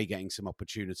Danny Gray getting some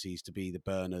opportunities to be the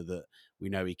burner that we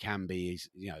know he can be. He's,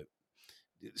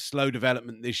 slow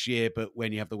development this year, but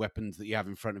when you have the weapons that you have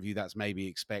in front of you, that's maybe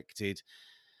expected.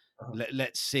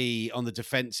 Let's see on the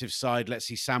defensive side, let's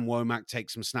see Sam Womack take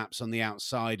some snaps on the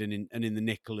outside and in the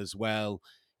nickel as well.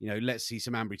 Let's see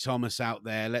some Ambry Thomas out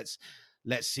there. Let's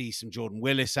see some Jordan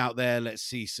Willis out there. Let's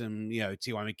see some, T.Y.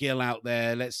 McGill out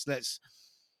there.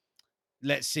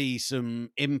 Let's see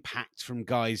some impact from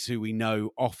guys who we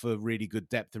know offer really good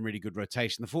depth and really good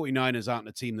rotation. The 49ers aren't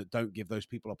a team that don't give those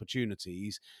people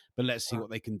opportunities, but let's see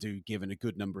what they can do given a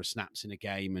good number of snaps in a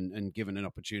game and given an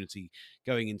opportunity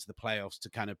going into the playoffs to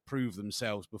kind of prove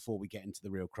themselves before we get into the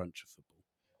real crunch of football.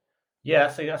 Yeah,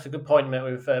 that's a good point, mate,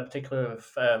 with particularly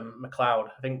with McLeod.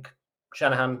 I think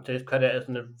Shanahan, to his credit, has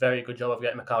done a very good job of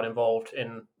getting McLeod involved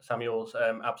in Samuel's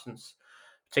absence.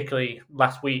 Particularly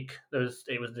last week, it was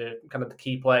the kind of the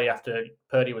key play after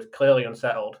Purdy was clearly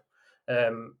unsettled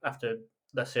after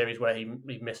that series where he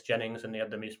missed Jennings and he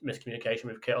had the miscommunication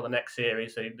with Kittle. The next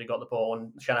series, they got the ball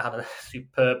and Shanahan had a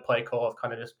superb play call of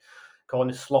kind of just calling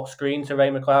his slot screen to Ray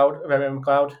McLeod,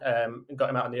 and got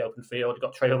him out in the open field.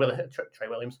 Got Trent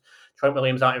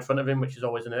Williams out in front of him, which is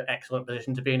always an excellent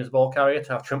position to be in as ball carrier,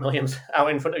 to have Trent Williams out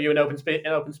in front of you in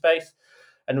open space.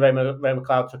 And Ray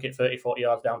McLeod took it 30, 40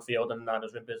 yards downfield, and the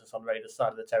Niners were in business on Raiders'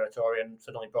 side of the territory, and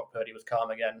suddenly Brock Purdy was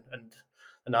calm again, and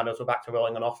the Niners were back to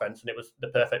rolling on offense, and it was the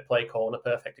perfect play call and a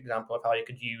perfect example of how you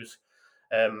could use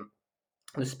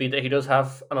the speed that he does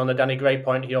have. And on the Danny Gray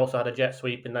point, he also had a jet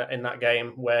sweep in that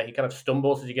game where he kind of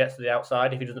stumbles as he gets to the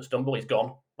outside. If he doesn't stumble, he's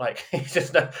gone. Like, he's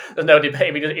just there's no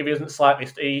debate. If he doesn't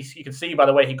slightly, you can see by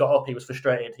the way he got up, he was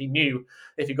frustrated. He knew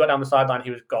if he got down the sideline,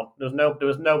 he was gone. There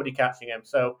was nobody catching him.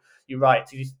 So you're right.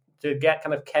 To get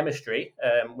kind of chemistry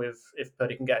with, if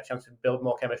Purdy can get a chance to build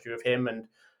more chemistry with him, and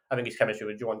I think his chemistry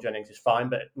with Juwan Jennings is fine,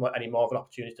 but any more of an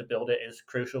opportunity to build it is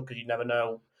crucial because you never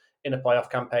know in a playoff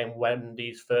campaign when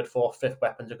these third, fourth, fifth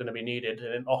weapons are going to be needed.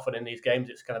 And often in these games,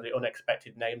 it's kind of the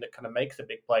unexpected name that kind of makes a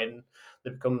big play, and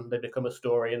they become a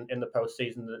story in the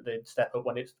postseason that they step up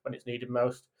when it's needed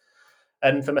most.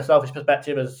 And from a selfish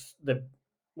perspective, as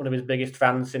one of his biggest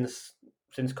fans since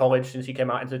college, since he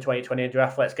came out into the 2020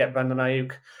 draft, let's get Brandon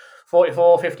Ayuk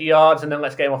 44, 50 yards, and then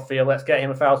let's get him off field. Let's get him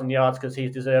 1,000 yards because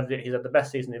he's deserved it. He's had the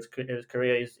best season of his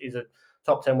career. He's a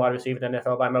top 10 wide receiver in the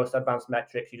NFL by most advanced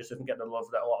metrics. He just doesn't get the love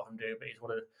that a lot of them do, but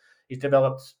he's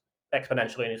developed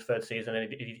exponentially in his third season,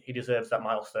 and he deserves that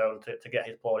milestone to get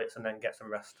his plaudits and then get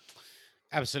some rest.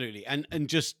 Absolutely. And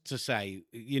just to say,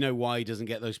 you know why he doesn't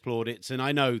get those plaudits? And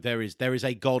I know there is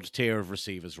a god tier of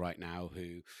receivers right now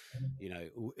who, you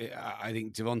know, I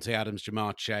think Devontae Adams,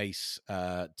 Jamar Chase,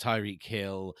 Tyreek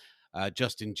Hill,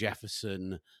 Justin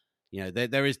Jefferson, you know,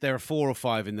 there are 4 or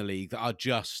 5 in the league that are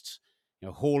just, you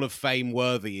know, Hall of Fame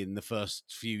worthy in the first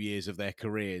few years of their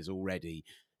careers already.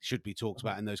 Should be talked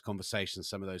about in those conversations.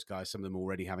 Some of those guys, some of them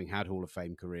already having had Hall of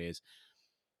Fame careers.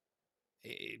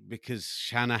 Because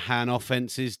Shanahan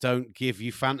offenses don't give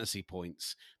you fantasy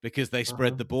points because they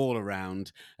spread the ball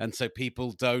around. And so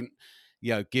people don't,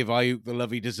 you know, give Ayuk the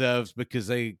love he deserves because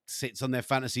they sits on their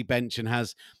fantasy bench and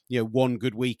has, you know, 1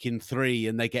 good week in 3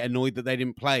 and they get annoyed that they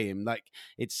didn't play him. Like,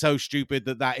 it's so stupid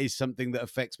that is something that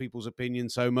affects people's opinion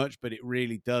so much, but it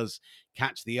really does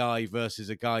catch the eye versus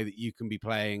a guy that you can be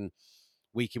playing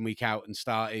week in, week out and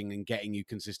starting and getting you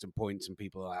consistent points. And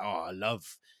people are like, oh, I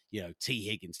love, you know, T.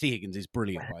 Higgins. T. Higgins is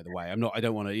brilliant, by the way. I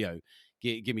don't want to, you know,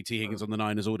 give me T. Higgins on the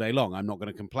Niners all day long. I'm not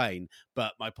going to complain.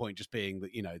 But my point just being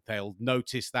that, you know, they'll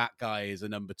notice that guy is a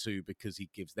number 2 because he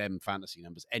gives them fantasy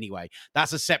numbers. Anyway,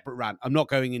 that's a separate rant. I'm not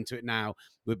going into it now.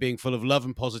 We're being full of love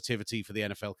and positivity for the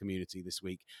NFL community this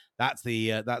week. That's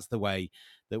the way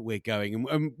that we're going.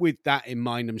 And with that in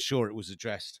mind, I'm sure it was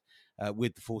addressed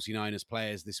with the 49ers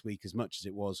players this week as much as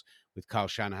it was with Kyle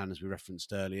Shanahan, as we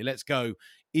referenced earlier. Let's go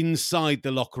inside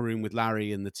the locker room with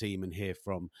Larry and the team and hear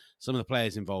from some of the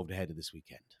players involved ahead of this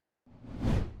weekend.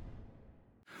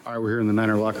 All right, we're here in the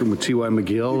Niner locker room with T.Y.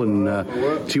 McGill.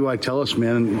 And T.Y., tell us,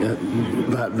 man,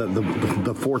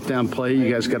 the fourth down play,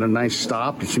 you guys got a nice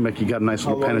stop. It seemed like you got a nice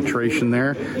little penetration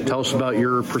there. Tell us about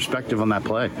your perspective on that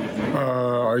play.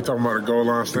 Are you talking about the goal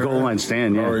line stand? The goal line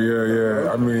stand, yeah. Oh,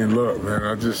 yeah. I mean, look, man,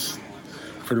 I just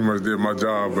pretty much did my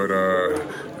job, but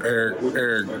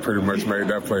Eric pretty much made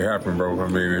that play happen, bro. I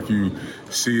mean, if you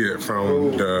see it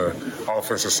from the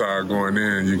offensive side going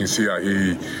in, you can see how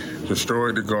he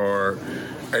destroyed the guard,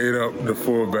 ate up the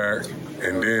fullback,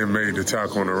 and then made the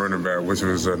tackle on the running back, which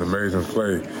was an amazing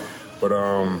play.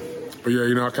 But yeah,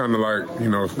 you know, I kind of like, you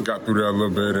know, got through that a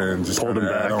little bit and just pulled him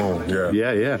back on.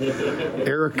 Yeah.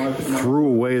 Eric threw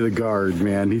away the guard,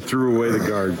 man. He threw away the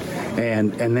guard,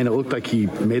 and then it looked like he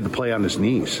made the play on his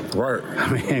knees. Right.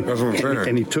 I mean, that's what I'm saying.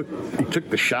 And he took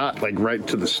the shot like right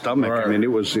to the stomach. Right. I mean,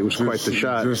 it was quite the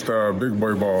shot. Just a big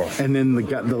boy ball. And then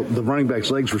the running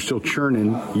back's legs were still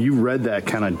churning. You read that,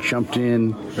 kind of jumped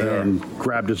in and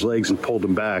grabbed his legs and pulled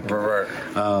him back. Right.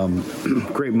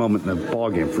 Great moment in the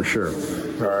ball game for sure.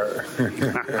 All right.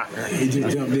 He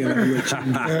just jumped in like a little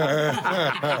chicken.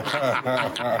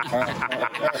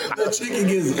 The chicken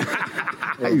gives it.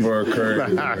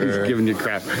 He's giving you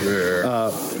crap.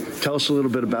 Yeah. Tell us a little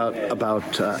bit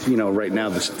about you know, right now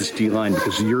this D-line,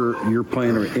 because you're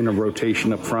playing in a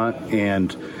rotation up front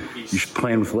and you're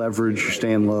playing with leverage, you're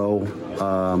staying low,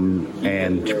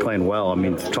 and you're playing well. I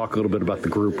mean, talk a little bit about the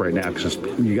group right now, because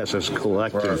you guys as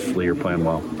collectively are playing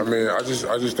well. I mean, I just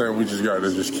think we just got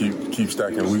to just keep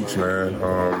stacking weeks, man.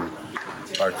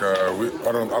 I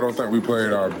don't think we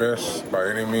played our best by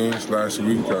any means last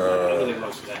week.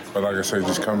 But like I said,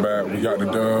 just come back. We got the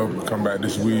dub. Come back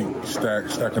this week.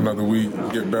 Stack another week.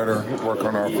 Get better. Work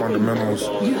on our fundamentals.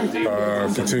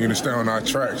 Continue to stay on our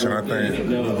tracks. And I think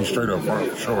we'll be straight up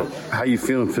front for sure. How you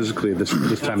feeling physically this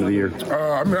time of the year?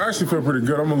 I mean, I actually feel pretty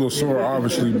good. I'm a little sore,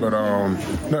 obviously, but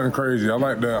nothing crazy. I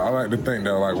like to think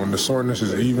that like when the soreness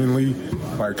is evenly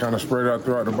like kind of spread out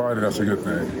throughout the body, that's a good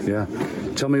thing. Yeah.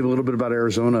 Tell me a little bit about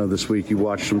Arizona this week. You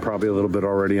watched them probably a little bit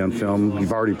already on film.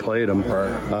 You've already played them.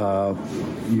 Right.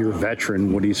 You're a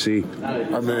veteran. What do you see?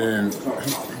 I mean,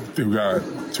 we've got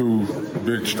 2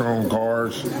 big, strong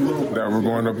guards that we're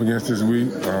going up against this week.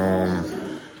 I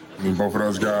mean, both of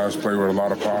those guys play with a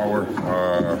lot of power.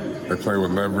 They play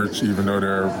with leverage. Even though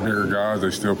they're bigger guys,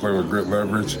 they still play with great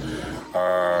leverage.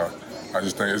 I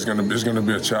just think it's gonna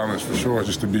be a challenge for sure,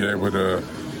 just to be able to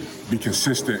be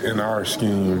consistent in our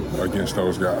scheme against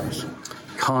those guys.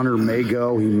 Connor may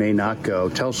go, he may not go.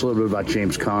 Tell us a little bit about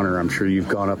James Conner. I'm sure you've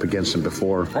gone up against him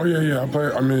before. Oh, yeah.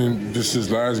 This is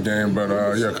his last game, but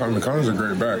Conner's a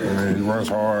great back. He runs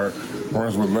hard,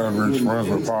 runs with leverage, runs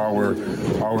with power,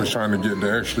 always trying to get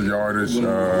the extra yardage.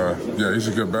 He's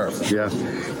a good back. Yeah.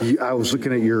 I was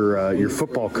looking at your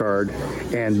football card,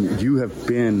 and you have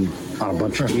been on a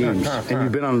bunch of teams, and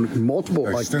you've been on multiple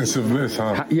extensive list,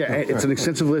 huh? Yeah, it's an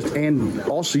extensive list, and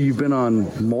also you've been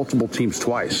on multiple teams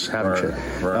twice, haven't you?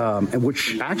 Right. And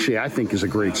which actually I think is a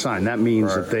great sign. That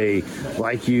means that they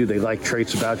like you, they like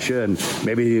traits about you, and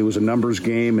maybe it was a numbers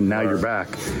game, and now you're back.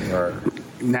 Right.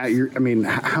 Now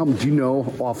how do you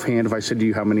know offhand? If I said to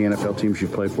you how many NFL teams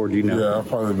you've played for, do you know?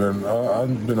 Yeah,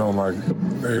 I've been on like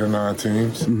 8 or 9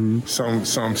 teams. Mm-hmm.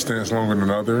 Some stints longer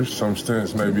than others. Some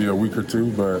stints maybe a week or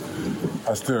two, but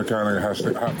I still kind of have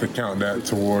to count that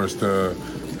towards the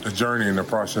journey and the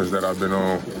process that I've been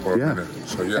on for a minute.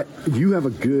 So, you have a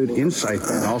good insight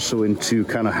then also into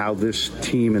kind of how this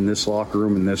team and this locker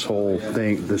room and this whole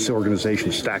thing, this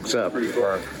organization stacks up.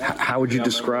 Right. How would you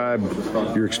describe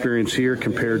your experience here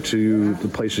compared to the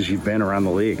places you've been around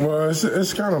the league? Well,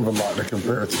 it's kind of a lot to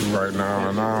compare to right now,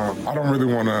 and I don't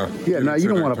really want to you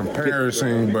don't want to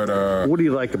comparison, but what do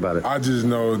you like about it? I just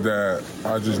know that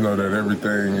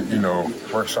everything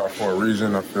works out for a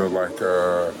reason. I feel like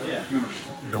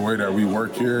the way that we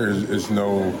work here is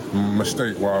no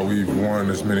mistake why we've won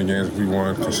as many games as we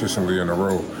won consistently in a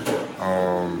row.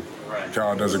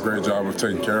 Kyle does a great job of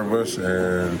taking care of us,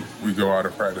 and we go out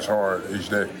and practice hard each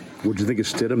day. What do you think of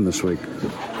Stidham this week?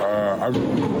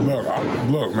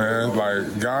 Look, man,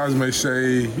 like guys may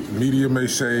say, media may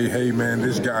say, hey, man,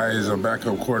 this guy is a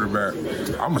backup quarterback.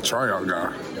 I'm a tryout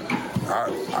guy.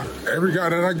 Every guy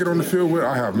that I get on the field with,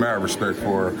 I have mad respect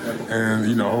for.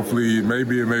 And, hopefully,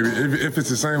 maybe if it's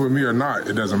the same with me or not,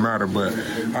 it doesn't matter. But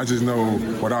I just know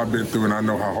what I've been through, and I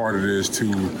know how hard it is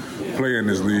to play in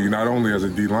this league, not only as a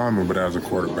D lineman, but as a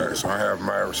quarterback. So I have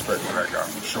mad respect for that guy,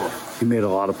 for sure. He made a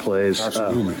lot of plays.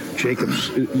 Absolutely.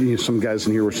 Jacobs, some guys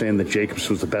in here were saying that Jacobs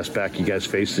was the best back you guys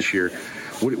faced this year.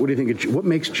 What do you think? What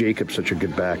makes Jacob such a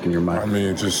good back in your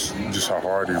mind? Just how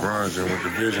hard he runs and with the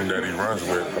vision that he runs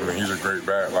with. He's a great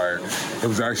back. Like, it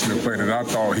was actually a play that I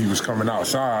thought he was coming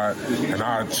outside, and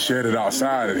I shedded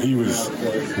outside, and he was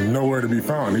nowhere to be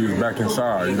found. He was back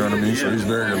inside, you know what I mean? So he's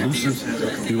very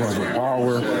elusive. He runs with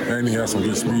power, and he has some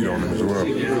good speed on him as well.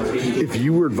 If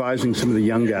you were advising some of the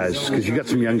young guys, because you got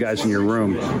some young guys in your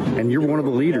room, and you're one of the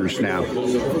leaders now,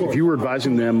 if you were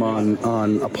advising them on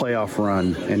a playoff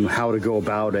run and how to go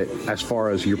about it as far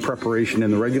as your preparation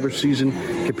in the regular season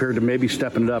compared to maybe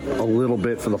stepping it up a little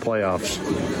bit for the playoffs,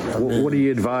 what do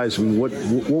you advise and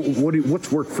what's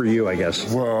worked for you, I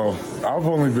guess? Well, I've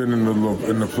only been in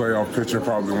the playoff picture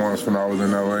probably once when I was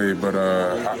in LA, but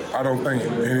I don't think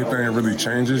anything really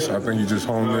changes. I think you just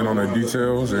hone in on the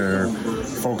details and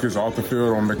focus off the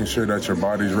field on making sure that your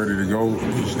body's ready to go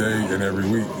each day and every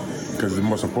week. Because the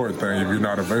most important thing, if you're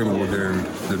not available, then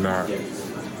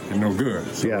you're no good.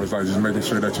 So it's like just making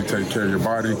sure that you take care of your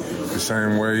body the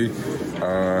same way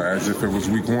as if it was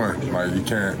week one. Like, you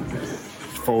can't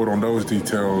fold on those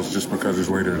details just because it's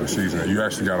later in the season. You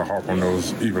actually got to harp on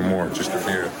those even more just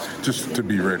to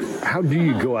be ready. How do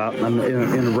you go out in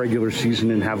a regular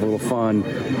season and have a little fun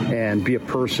and be a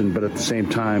person, but at the same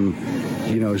time,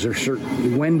 is there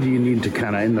when do you need to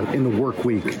kind of in the work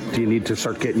week, do you need to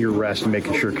start getting your rest and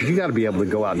making sure, because you got to be able to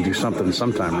go out and do something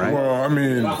sometime, right?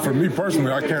 Well, for me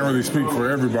personally, I can't really speak for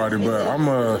everybody, but I'm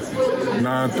a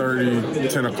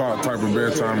 9:30, 10 o'clock type of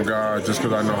bedtime guy just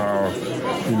because I know how,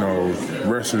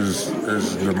 rest is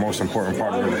the most important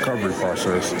part of the recovery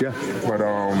process. Yeah. But,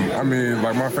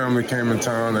 like my family came in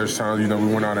town. There's times, we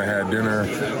went out and had dinner.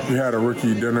 We had a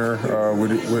rookie dinner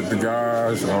with the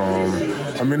guys.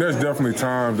 There's definitely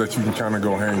times that you can kind of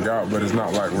go hang out, but it's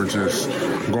not like we're just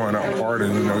going out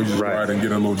partying. You just go out and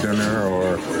get a little dinner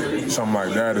or something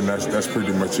like that, and that's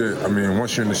pretty much it.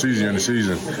 Once you're in the season, you're in the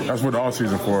season. That's what the off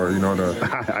season for, to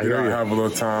have a little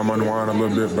time, unwind a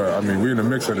little bit. But we're in the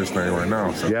mix of this thing right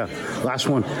now. So. Yeah. Last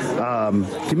one.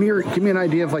 Give me an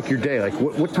idea of like your day. Like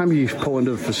what time do you pull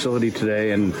into the facility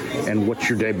today, and what's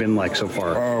your day been like so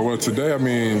far? Well, today,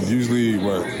 usually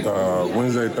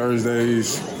Wednesday,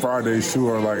 Thursdays, Fridays too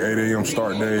are like 8 a.m.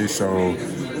 start days. So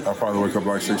I'll probably wake up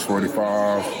like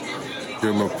 6:45, get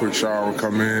a little quick shower,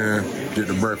 come in, get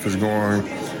the breakfast going,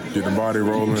 get the body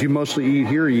rolling. Do you mostly eat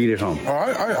here or you eat at home?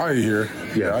 I eat here.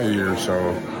 Yeah, I eat here.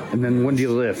 So. And then when do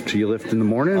you lift? Do you lift in the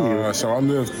morning? So I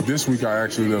lift this week. I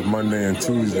actually lift Monday and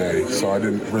Tuesday. So I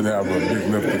didn't really have a big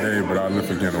lift today, but I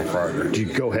lift again on Friday. Do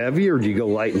you go heavy or do you go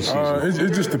light in season?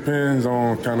 It just depends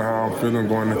on kind of how I'm feeling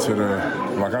going into the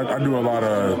Like I do a lot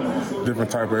of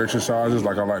different type of exercises.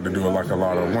 Like I like to do a lot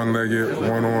of one-legged,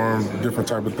 one-arm, different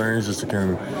type of things, just to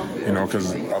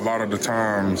because a lot of the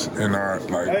times in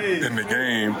in the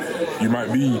game, you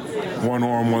might be one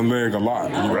arm, one leg a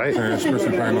lot. You know right. What I'm saying?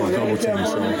 Especially playing those double teams.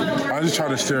 So I just try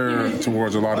to steer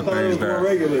towards a lot of things that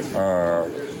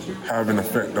have an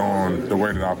effect on the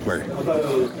way that I play.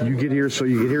 You get here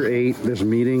 8. There's a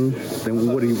meeting.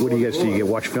 Then what do you guys do? You get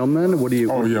watch film then? What do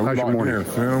you? Oh yeah, how's we your morning?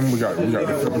 Film. We got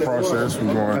the film process. We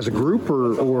going as a group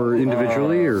or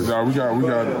individually or? Yeah, we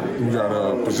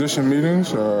got position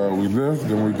meetings. We lift,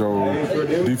 then we go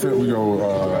defense. We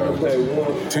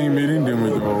go team meeting, then we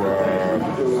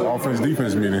go offense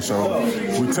defense meeting. So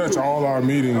we touch all our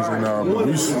meetings, and but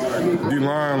we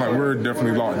D-line, like we're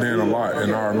definitely locked in a lot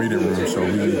in our meeting room. So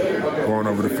we going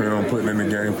over the film, putting in the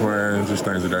game plan, just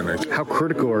things of that nature. How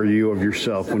critical are you of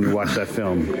yourself when you watch that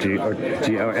film?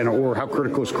 Or how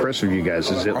critical is Chris of you guys?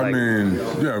 Is it like?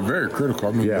 Very critical.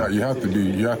 I mean, you have to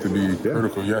be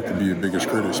critical. You have to be the biggest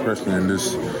critic, especially in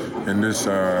this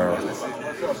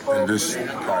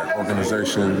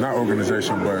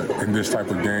organization, but in this type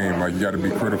of game, like you got to be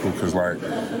critical because like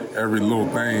every little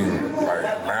thing like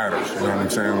matters. You know what I'm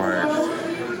saying? Like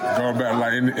going back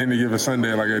like in any given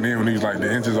Sunday, like at the end when these like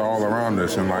the inches are all around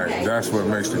us, and like that's what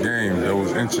makes the game.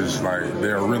 Those inches, like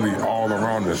they're really all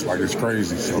around us. Like it's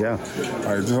crazy. So, yeah.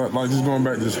 Just going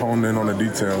back, just honing in on the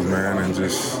details, man, and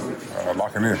just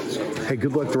locking in. Hey,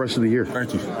 good luck the rest of the year.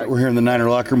 Thank you. We're here in the Niner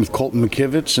locker room with Colton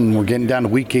McKivitz, and we're getting down to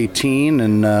Week 18.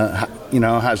 And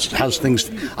how's things?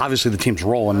 Obviously, the team's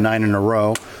rolling 9 in a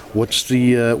row. What's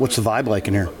the vibe like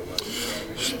in here?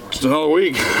 It's another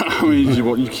week. I mean,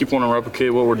 you keep wanting to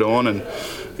replicate what we're doing, and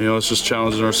it's just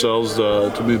challenging ourselves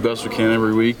to be the best we can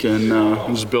every week, and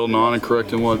just building on and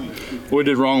correcting what we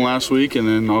did wrong last week, and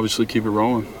then obviously keep it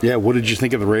rolling. Yeah, what did you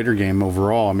think of the Raider game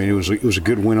overall? I mean, it was a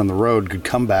good win on the road, good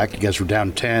comeback. You guys were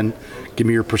down 10. Give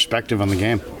me your perspective on the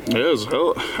game. It is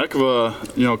a heck of a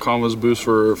confidence boost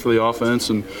for the offense,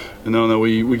 and knowing that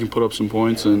we can put up some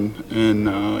points and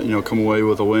come away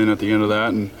with a win at the end of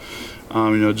that, and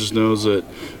just knows that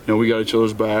we got each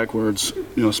other's back. Where it's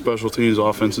special teams,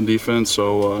 offense and defense.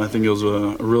 So I think it was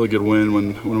a really good win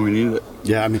when we needed it.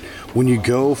 Yeah, I mean, when you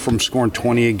go from scoring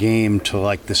 20 a game to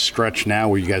like this stretch now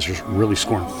where you guys are really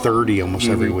scoring 30 almost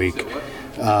every week.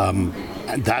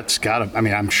 That's got to. I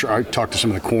mean, I'm sure I talked to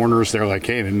some of the corners. They're like,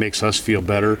 hey, it makes us feel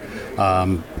better.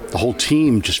 The whole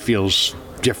team just feels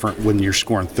different when you're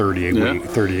scoring 30 a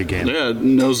game. Yeah, it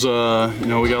knows. We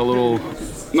got a little,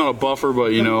 not a buffer,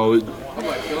 but it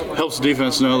helps the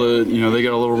defense know that they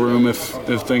got a little room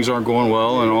if things aren't going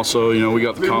well, and also we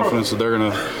got the confidence that they're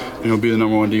gonna be the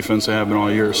number one defense they have been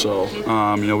all year. So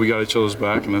we got each other's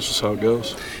back, and that's just how it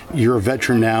goes. You're a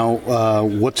veteran now.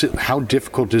 How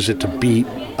difficult is it to beat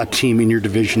a team in your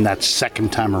division that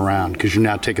second time around? Because you're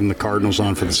now taking the Cardinals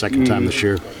on for the second time this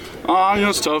year.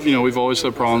 It's tough. We've always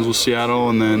had problems with Seattle,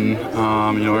 and then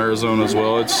Arizona as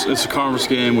well. It's a conference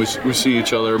game. We've seen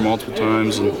each other multiple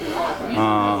times, and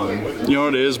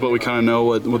it is. But we kind of know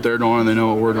what they're doing, and they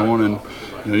know what we're doing,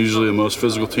 and usually the most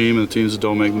physical team and the teams that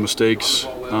don't make the mistakes,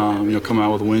 come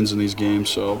out with wins in these games.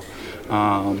 So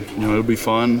it'll be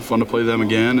fun to play them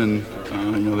again, and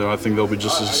I think they'll be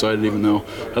just as excited, even though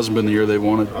it hasn't been the year they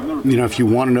wanted. If you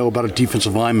want to know about a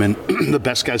defensive lineman, the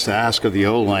best guys to ask are the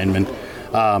O linemen.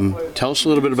 Tell us a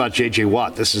little bit about J.J.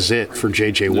 Watt. This is it for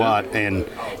J.J. Watt, and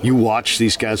you watch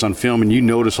these guys on film, and you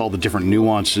notice all the different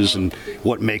nuances and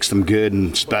what makes them good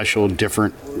and special and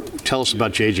different. Tell us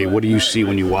about J.J. What do you see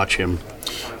when you watch him?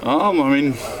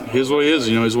 Here's what he is.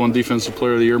 He's won Defensive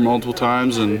Player of the Year multiple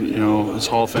times, and his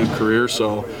Hall of Fame career.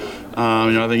 So,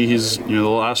 I think he's the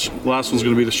last one's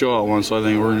going to be the show out one. So I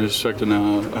think we're going to expect a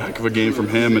heck of a game from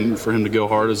him, and for him to go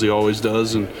hard as he always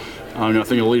does. And I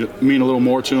think it'll mean a little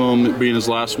more to him being his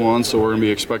last one, so we're going to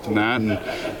be expecting that. And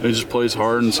he just plays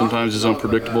hard, and sometimes he's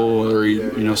unpredictable, whether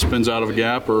he spins out of a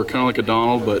gap or kind of like a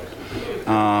Donald. But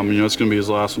it's going to be his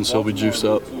last one, so he'll be juiced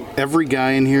up. Every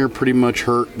guy in here pretty much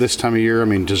hurt this time of year. I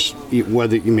mean, just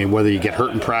whether you get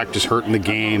hurt in practice, hurt in the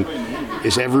game.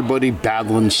 Is everybody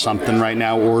battling something right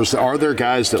now, or are there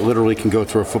guys that literally can go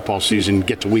through a football season,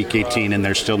 get to Week 18, and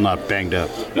they're still not banged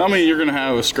up? You're going to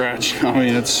have a scratch.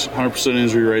 It's 100%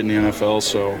 injury rate in the NFL,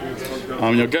 so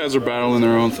guys are battling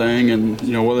their own thing, and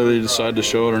whether they decide to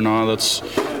show it or not,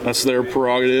 that's their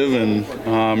prerogative, and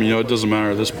it doesn't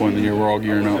matter at this point in the year. We're all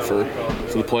gearing up for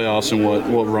the playoffs and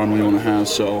what run we want to have.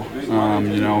 So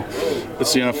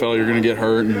it's the NFL. You're going to get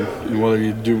hurt, and whether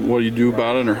you do what you do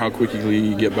about it or how quickly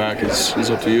you get back is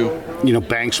up to you.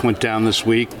 Banks went down this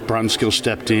week. Brunskill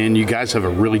stepped in. You guys have a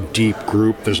really deep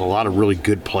group. There's a lot of really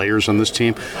good players on this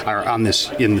team, or in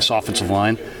this offensive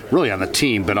line. really on the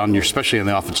team, but especially on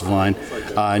the offensive line.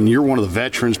 And you're one of the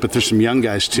veterans, but there's some young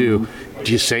guys too.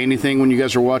 Do you say anything when you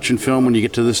guys are watching film when you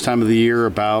get to this time of the year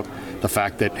about the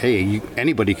fact that, hey,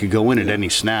 anybody could go in at any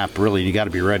snap, really, you got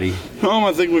to be ready?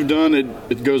 I think we've done it.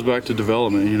 It goes back to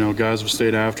development. Guys have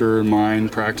stayed after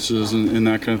mind practices and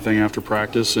that kind of thing after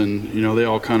practice, and they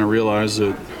all kind of realize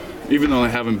that even though they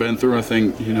haven't been through, I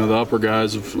think the upper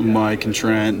guys of Mike and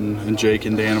Trent and Jake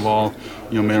and Dan have all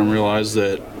made them realize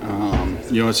that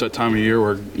it's that time of year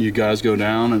where you guys go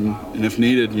down, and if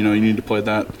needed, you need to play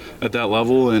that at that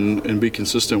level and be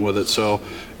consistent with it. So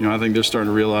I think they're starting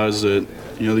to realize that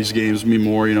these games mean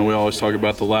more. We always talk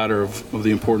about the ladder of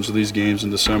the importance of these games in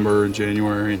December and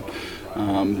January,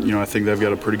 and I think they've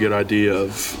got a pretty good idea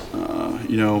of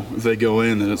if they go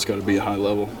in, then it's got to be a high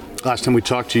level. Last time we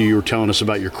talked to you, you were telling us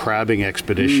about your crabbing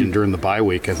expedition during the bye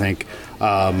week, I think.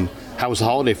 How was the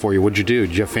holiday for you? What'd you do?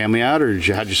 Did you have family out, or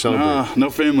how'd you celebrate? No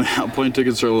family out. Plane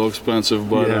tickets are a little expensive,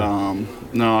 but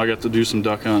no, I got to do some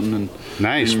duck hunting. And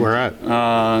nice. Where at?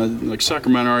 Like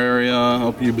Sacramento area,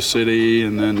 up Yuba City,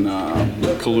 and then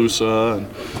Calusa. And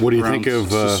what do you think of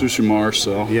Sushi Marsh?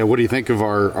 So yeah, what do you think of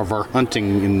our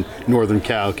hunting in Northern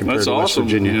Cal compared to West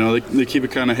Virginia? They keep it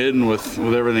kind of hidden with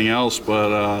everything else,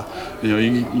 but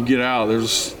you get out.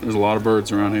 There's a lot of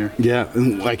birds around here. Yeah,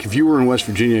 and like if you were in West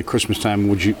Virginia at Christmas time,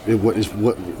 what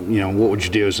would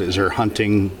you do? Is there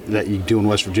hunting that you do in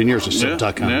West Virginia, or is it still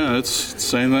duck hunting? Yeah, it's the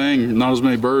same thing. Not as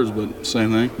many birds, but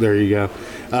same thing. There you go.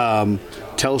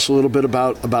 Tell us a little bit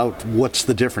about what's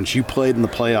the difference. You played in the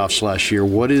playoffs last year.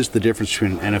 What is the difference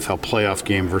between an NFL playoff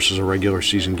game versus a regular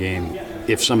season game,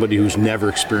 if somebody who's never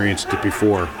experienced it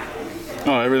before?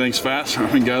 Oh, everything's faster.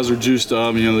 Guys are juiced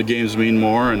up. The games mean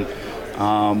more, and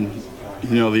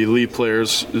the elite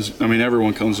players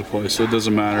everyone comes to play, so it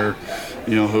doesn't matter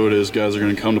who it is. Guys are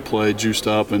going to come to play juiced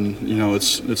up, and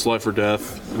it's life or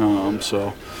death.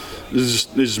 So they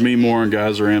just mean more, and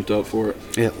guys are amped up for it.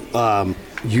 Yeah.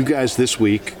 You guys this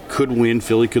week could win.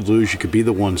 Philly could lose. You could be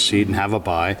the 1 seed and have a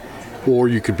bye, or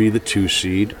you could be the 2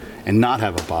 seed and not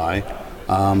have a bye.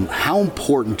 How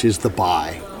important is the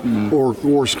bye? Or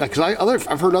because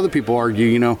I've heard other people argue,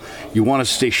 you want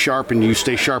to stay sharp, and you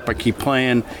stay sharp by keep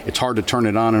playing. It's hard to turn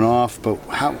it on and off. But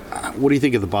what do you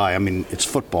think of the bye? It's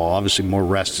football. Obviously, more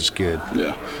rest is good.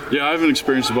 Yeah. I haven't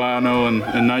experienced the bye. I know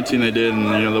in 19 they did,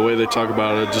 and the way they talk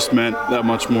about it just meant that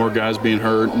much more guys being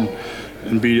hurt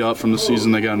and beat up from the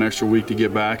season. They got an extra week to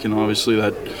get back, and obviously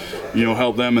that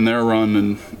helped them in their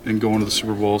run and going to the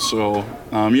Super Bowl. So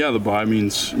the bye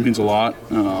means a lot.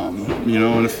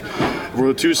 And if we're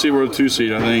the 2 seed, we're the 2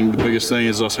 seed. I think the biggest thing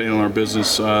is us handling our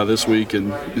business this week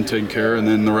and taking care, and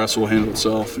then the rest will handle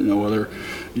itself. Whether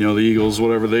the Eagles,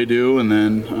 whatever they do, and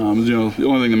then the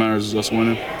only thing that matters is us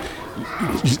winning.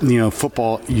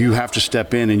 Football, you have to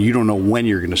step in, and you don't know when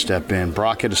you're going to step in.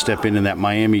 Brock had to step in that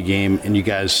Miami game, and you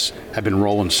guys have been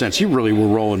rolling since. You really were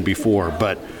rolling before,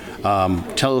 but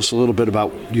tell us a little bit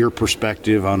about your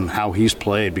perspective on how he's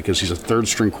played, because he's a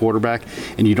third-string quarterback,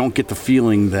 and you don't get the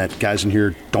feeling that guys in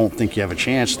here don't think you have a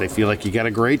chance. They feel like you got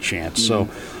a great chance.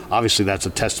 Mm-hmm. So obviously that's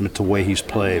a testament to the way he's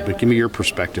played, but give me your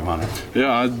perspective on it.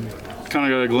 Yeah, I kind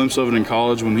of got a glimpse of it in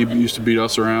college when he used to beat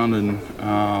us around, and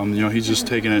he's just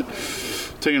taking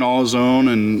all his own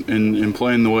and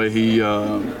playing the way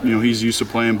he's used to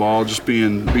playing ball, just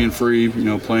being free,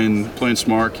 playing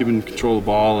smart, keeping control of the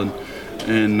ball, and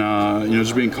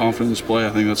just being confident in his play. I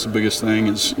think that's the biggest thing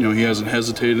is he hasn't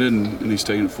hesitated and he's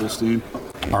taking it full steam.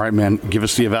 All right, man. Give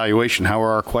us the evaluation. How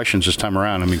are our questions this time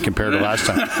around? Compared to last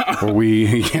time, were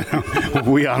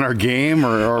we on our game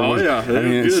or yeah,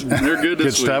 they're good. They're good.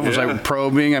 Good stuff. Was I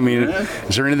probing?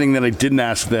 Is there anything that I didn't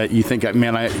ask that you think? It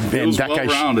was that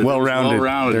well-rounded.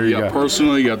 Well-rounded. There you go.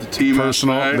 Personal. You got the team.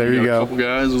 Personal. Aspect, there you go. A couple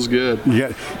guys. It was good.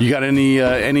 You got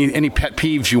any pet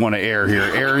peeves you want to air here?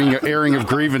 Airing of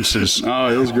grievances.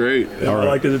 Oh, it was great. I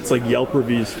like that it's like Yelp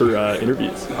reviews for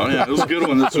interviews. Oh yeah, it was a good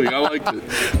one this week. I liked it.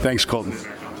 Thanks, Colton.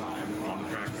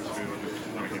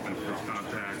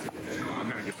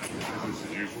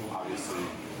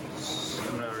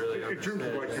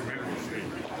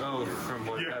 From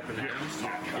what happened to him?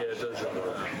 Yeah, it does show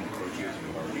that.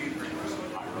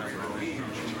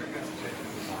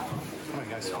 How many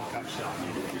guys spoke up?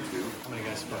 How many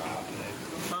guys spoke up today?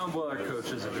 Well, our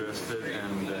coaches addressed it,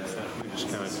 and we just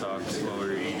kind of talked while we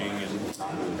were eating and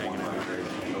hanging out.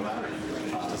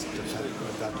 Does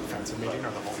that defensive meeting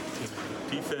or the whole team?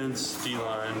 Defense,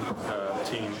 D-line,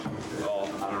 team, all.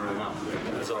 I don't really know.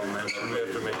 That's all mentioned. We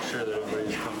have to make sure that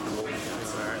everybody's comfortable.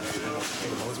 For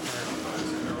the most part.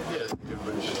 Yeah,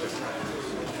 everybody's good.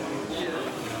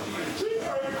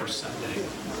 For Sunday, the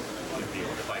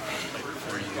Vikings played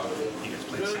before you guys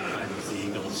played Sunday with the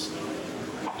Eagles.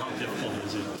 difficult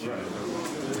is it to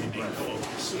remain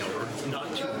focused, or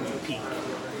not to peak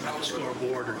at the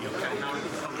scoreboard, or kind of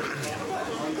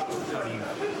how do you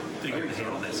figure to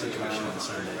handle that situation on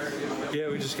Sunday? Yeah,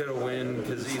 we just got to win,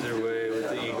 because either way with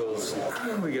the Eagles,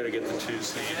 we got to get the 2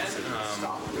 seeds.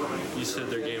 You said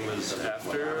their game was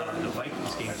after? The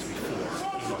Vikings game is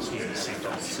before. Eagles game is same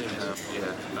time. Same time,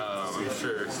 yeah. I'm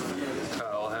sure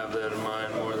Kyle will have that in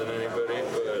mind more than anybody,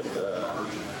 but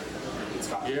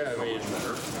yeah, I mean,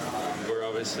 we're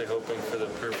obviously hoping for the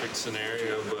perfect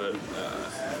scenario, but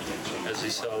as you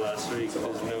saw last week,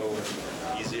 there's no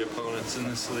easy opponents in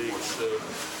this league, so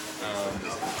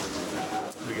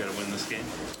we got to win this game. Is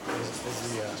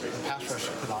the pass rush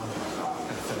you put on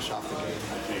and finish off the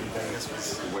game in Vegas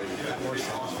was that more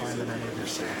satisfying than any of your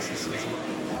saves this season?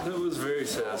 It was very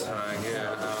satisfying,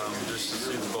 yeah. Just to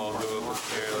see the ball go up in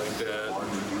the air like that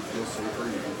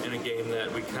in a game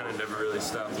that we kind of never really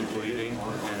stopped bleeding,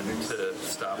 and to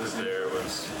stop it there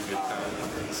was a good time.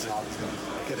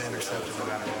 Get an interception for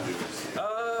that one.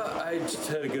 I just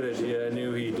had a good idea. I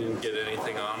knew he didn't get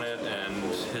anything on it, and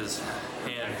his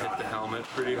hand hit the helmet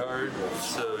pretty hard,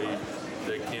 so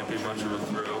that can't be much of a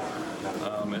throw.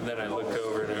 And then I looked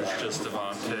over, and it was just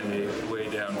Devontae way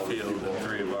downfield and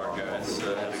 3 of our guys,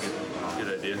 so I had a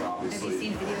good idea. Have you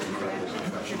seen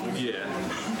videos of Yeah.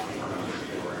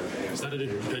 Is that an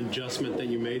adjustment that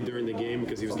you made during the game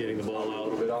because he was getting the ball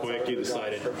out quick? You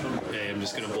decided, hey, I'm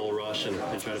just going to bull rush and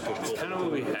try to push Colton. Kind of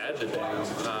what we had to do.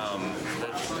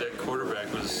 That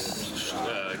quarterback was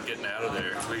getting out of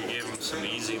there. We gave him some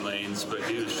easy lanes, but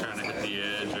he was trying to hit the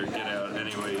edge or get out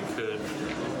any way he could.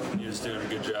 He was doing a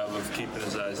good job of keeping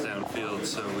his eyes downfield,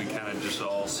 so we kind of just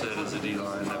all said as a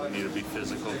D-line that we need to be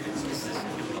physical. You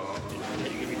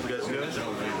guys good?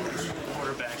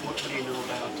 Quarterback, what do you know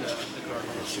about the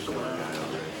Cardinals?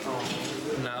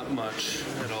 Not much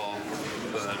at all,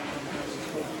 but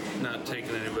not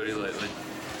taking anybody lightly.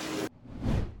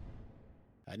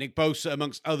 Nick Bosa,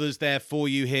 amongst others, there for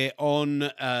you here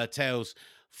on Tales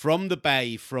from the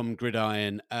Bay from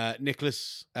Gridiron.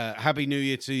 Nicholas, Happy New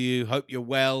Year to you. Hope you're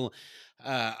well.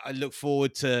 I look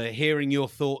forward to hearing your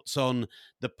thoughts on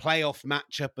the playoff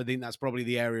matchup. I think that's probably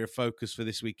the area of focus for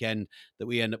this weekend that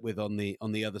we end up with on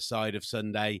the other side of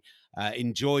Sunday.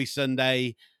 Enjoy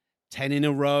Sunday, 10 in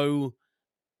a row,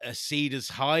 a seed as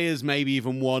high as maybe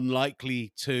even 1,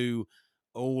 likely 2.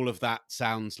 All of that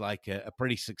sounds like a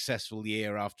pretty successful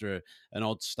year after an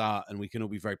odd start, and we can all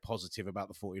be very positive about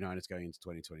the 49ers going into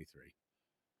 2023.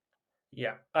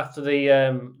 Yeah, after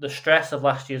the stress of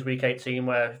last year's Week 18,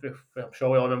 where I'm sure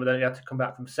we all remember that you had to come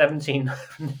back from 17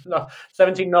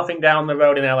 nothing down the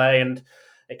road in LA, and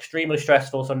extremely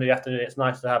stressful Sunday afternoon. It's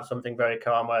nice to have something very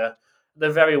calm where the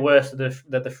very worst of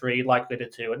the 3, likely the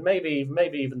 2, and maybe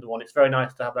even the 1. It's very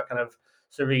nice to have that kind of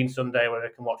serene Sunday where we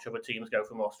can watch other teams go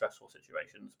through more stressful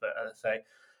situations. But as I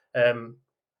say,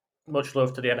 much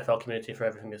love to the NFL community for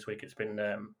everything this week. It's been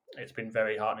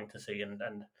very heartening to see, and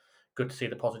good to see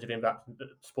the positive impact that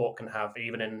sport can have,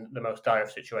 even in the most dire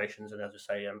of situations. And as I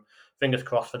say, fingers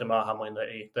crossed for Damar Hamlin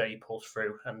that he pulls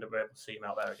through and we're able to see him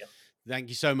out there again. Thank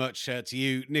you so much to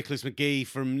you, Nicholas McGee,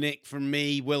 from Nick, from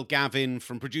me, Will Gavin,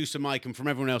 from producer Mike, and from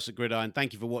everyone else at Gridiron.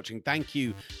 Thank you for watching. Thank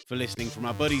you for listening. From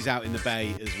our buddies out in the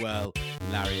Bay as well,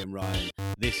 Larry and Ryan.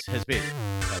 This has been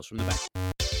Tales from the Bay.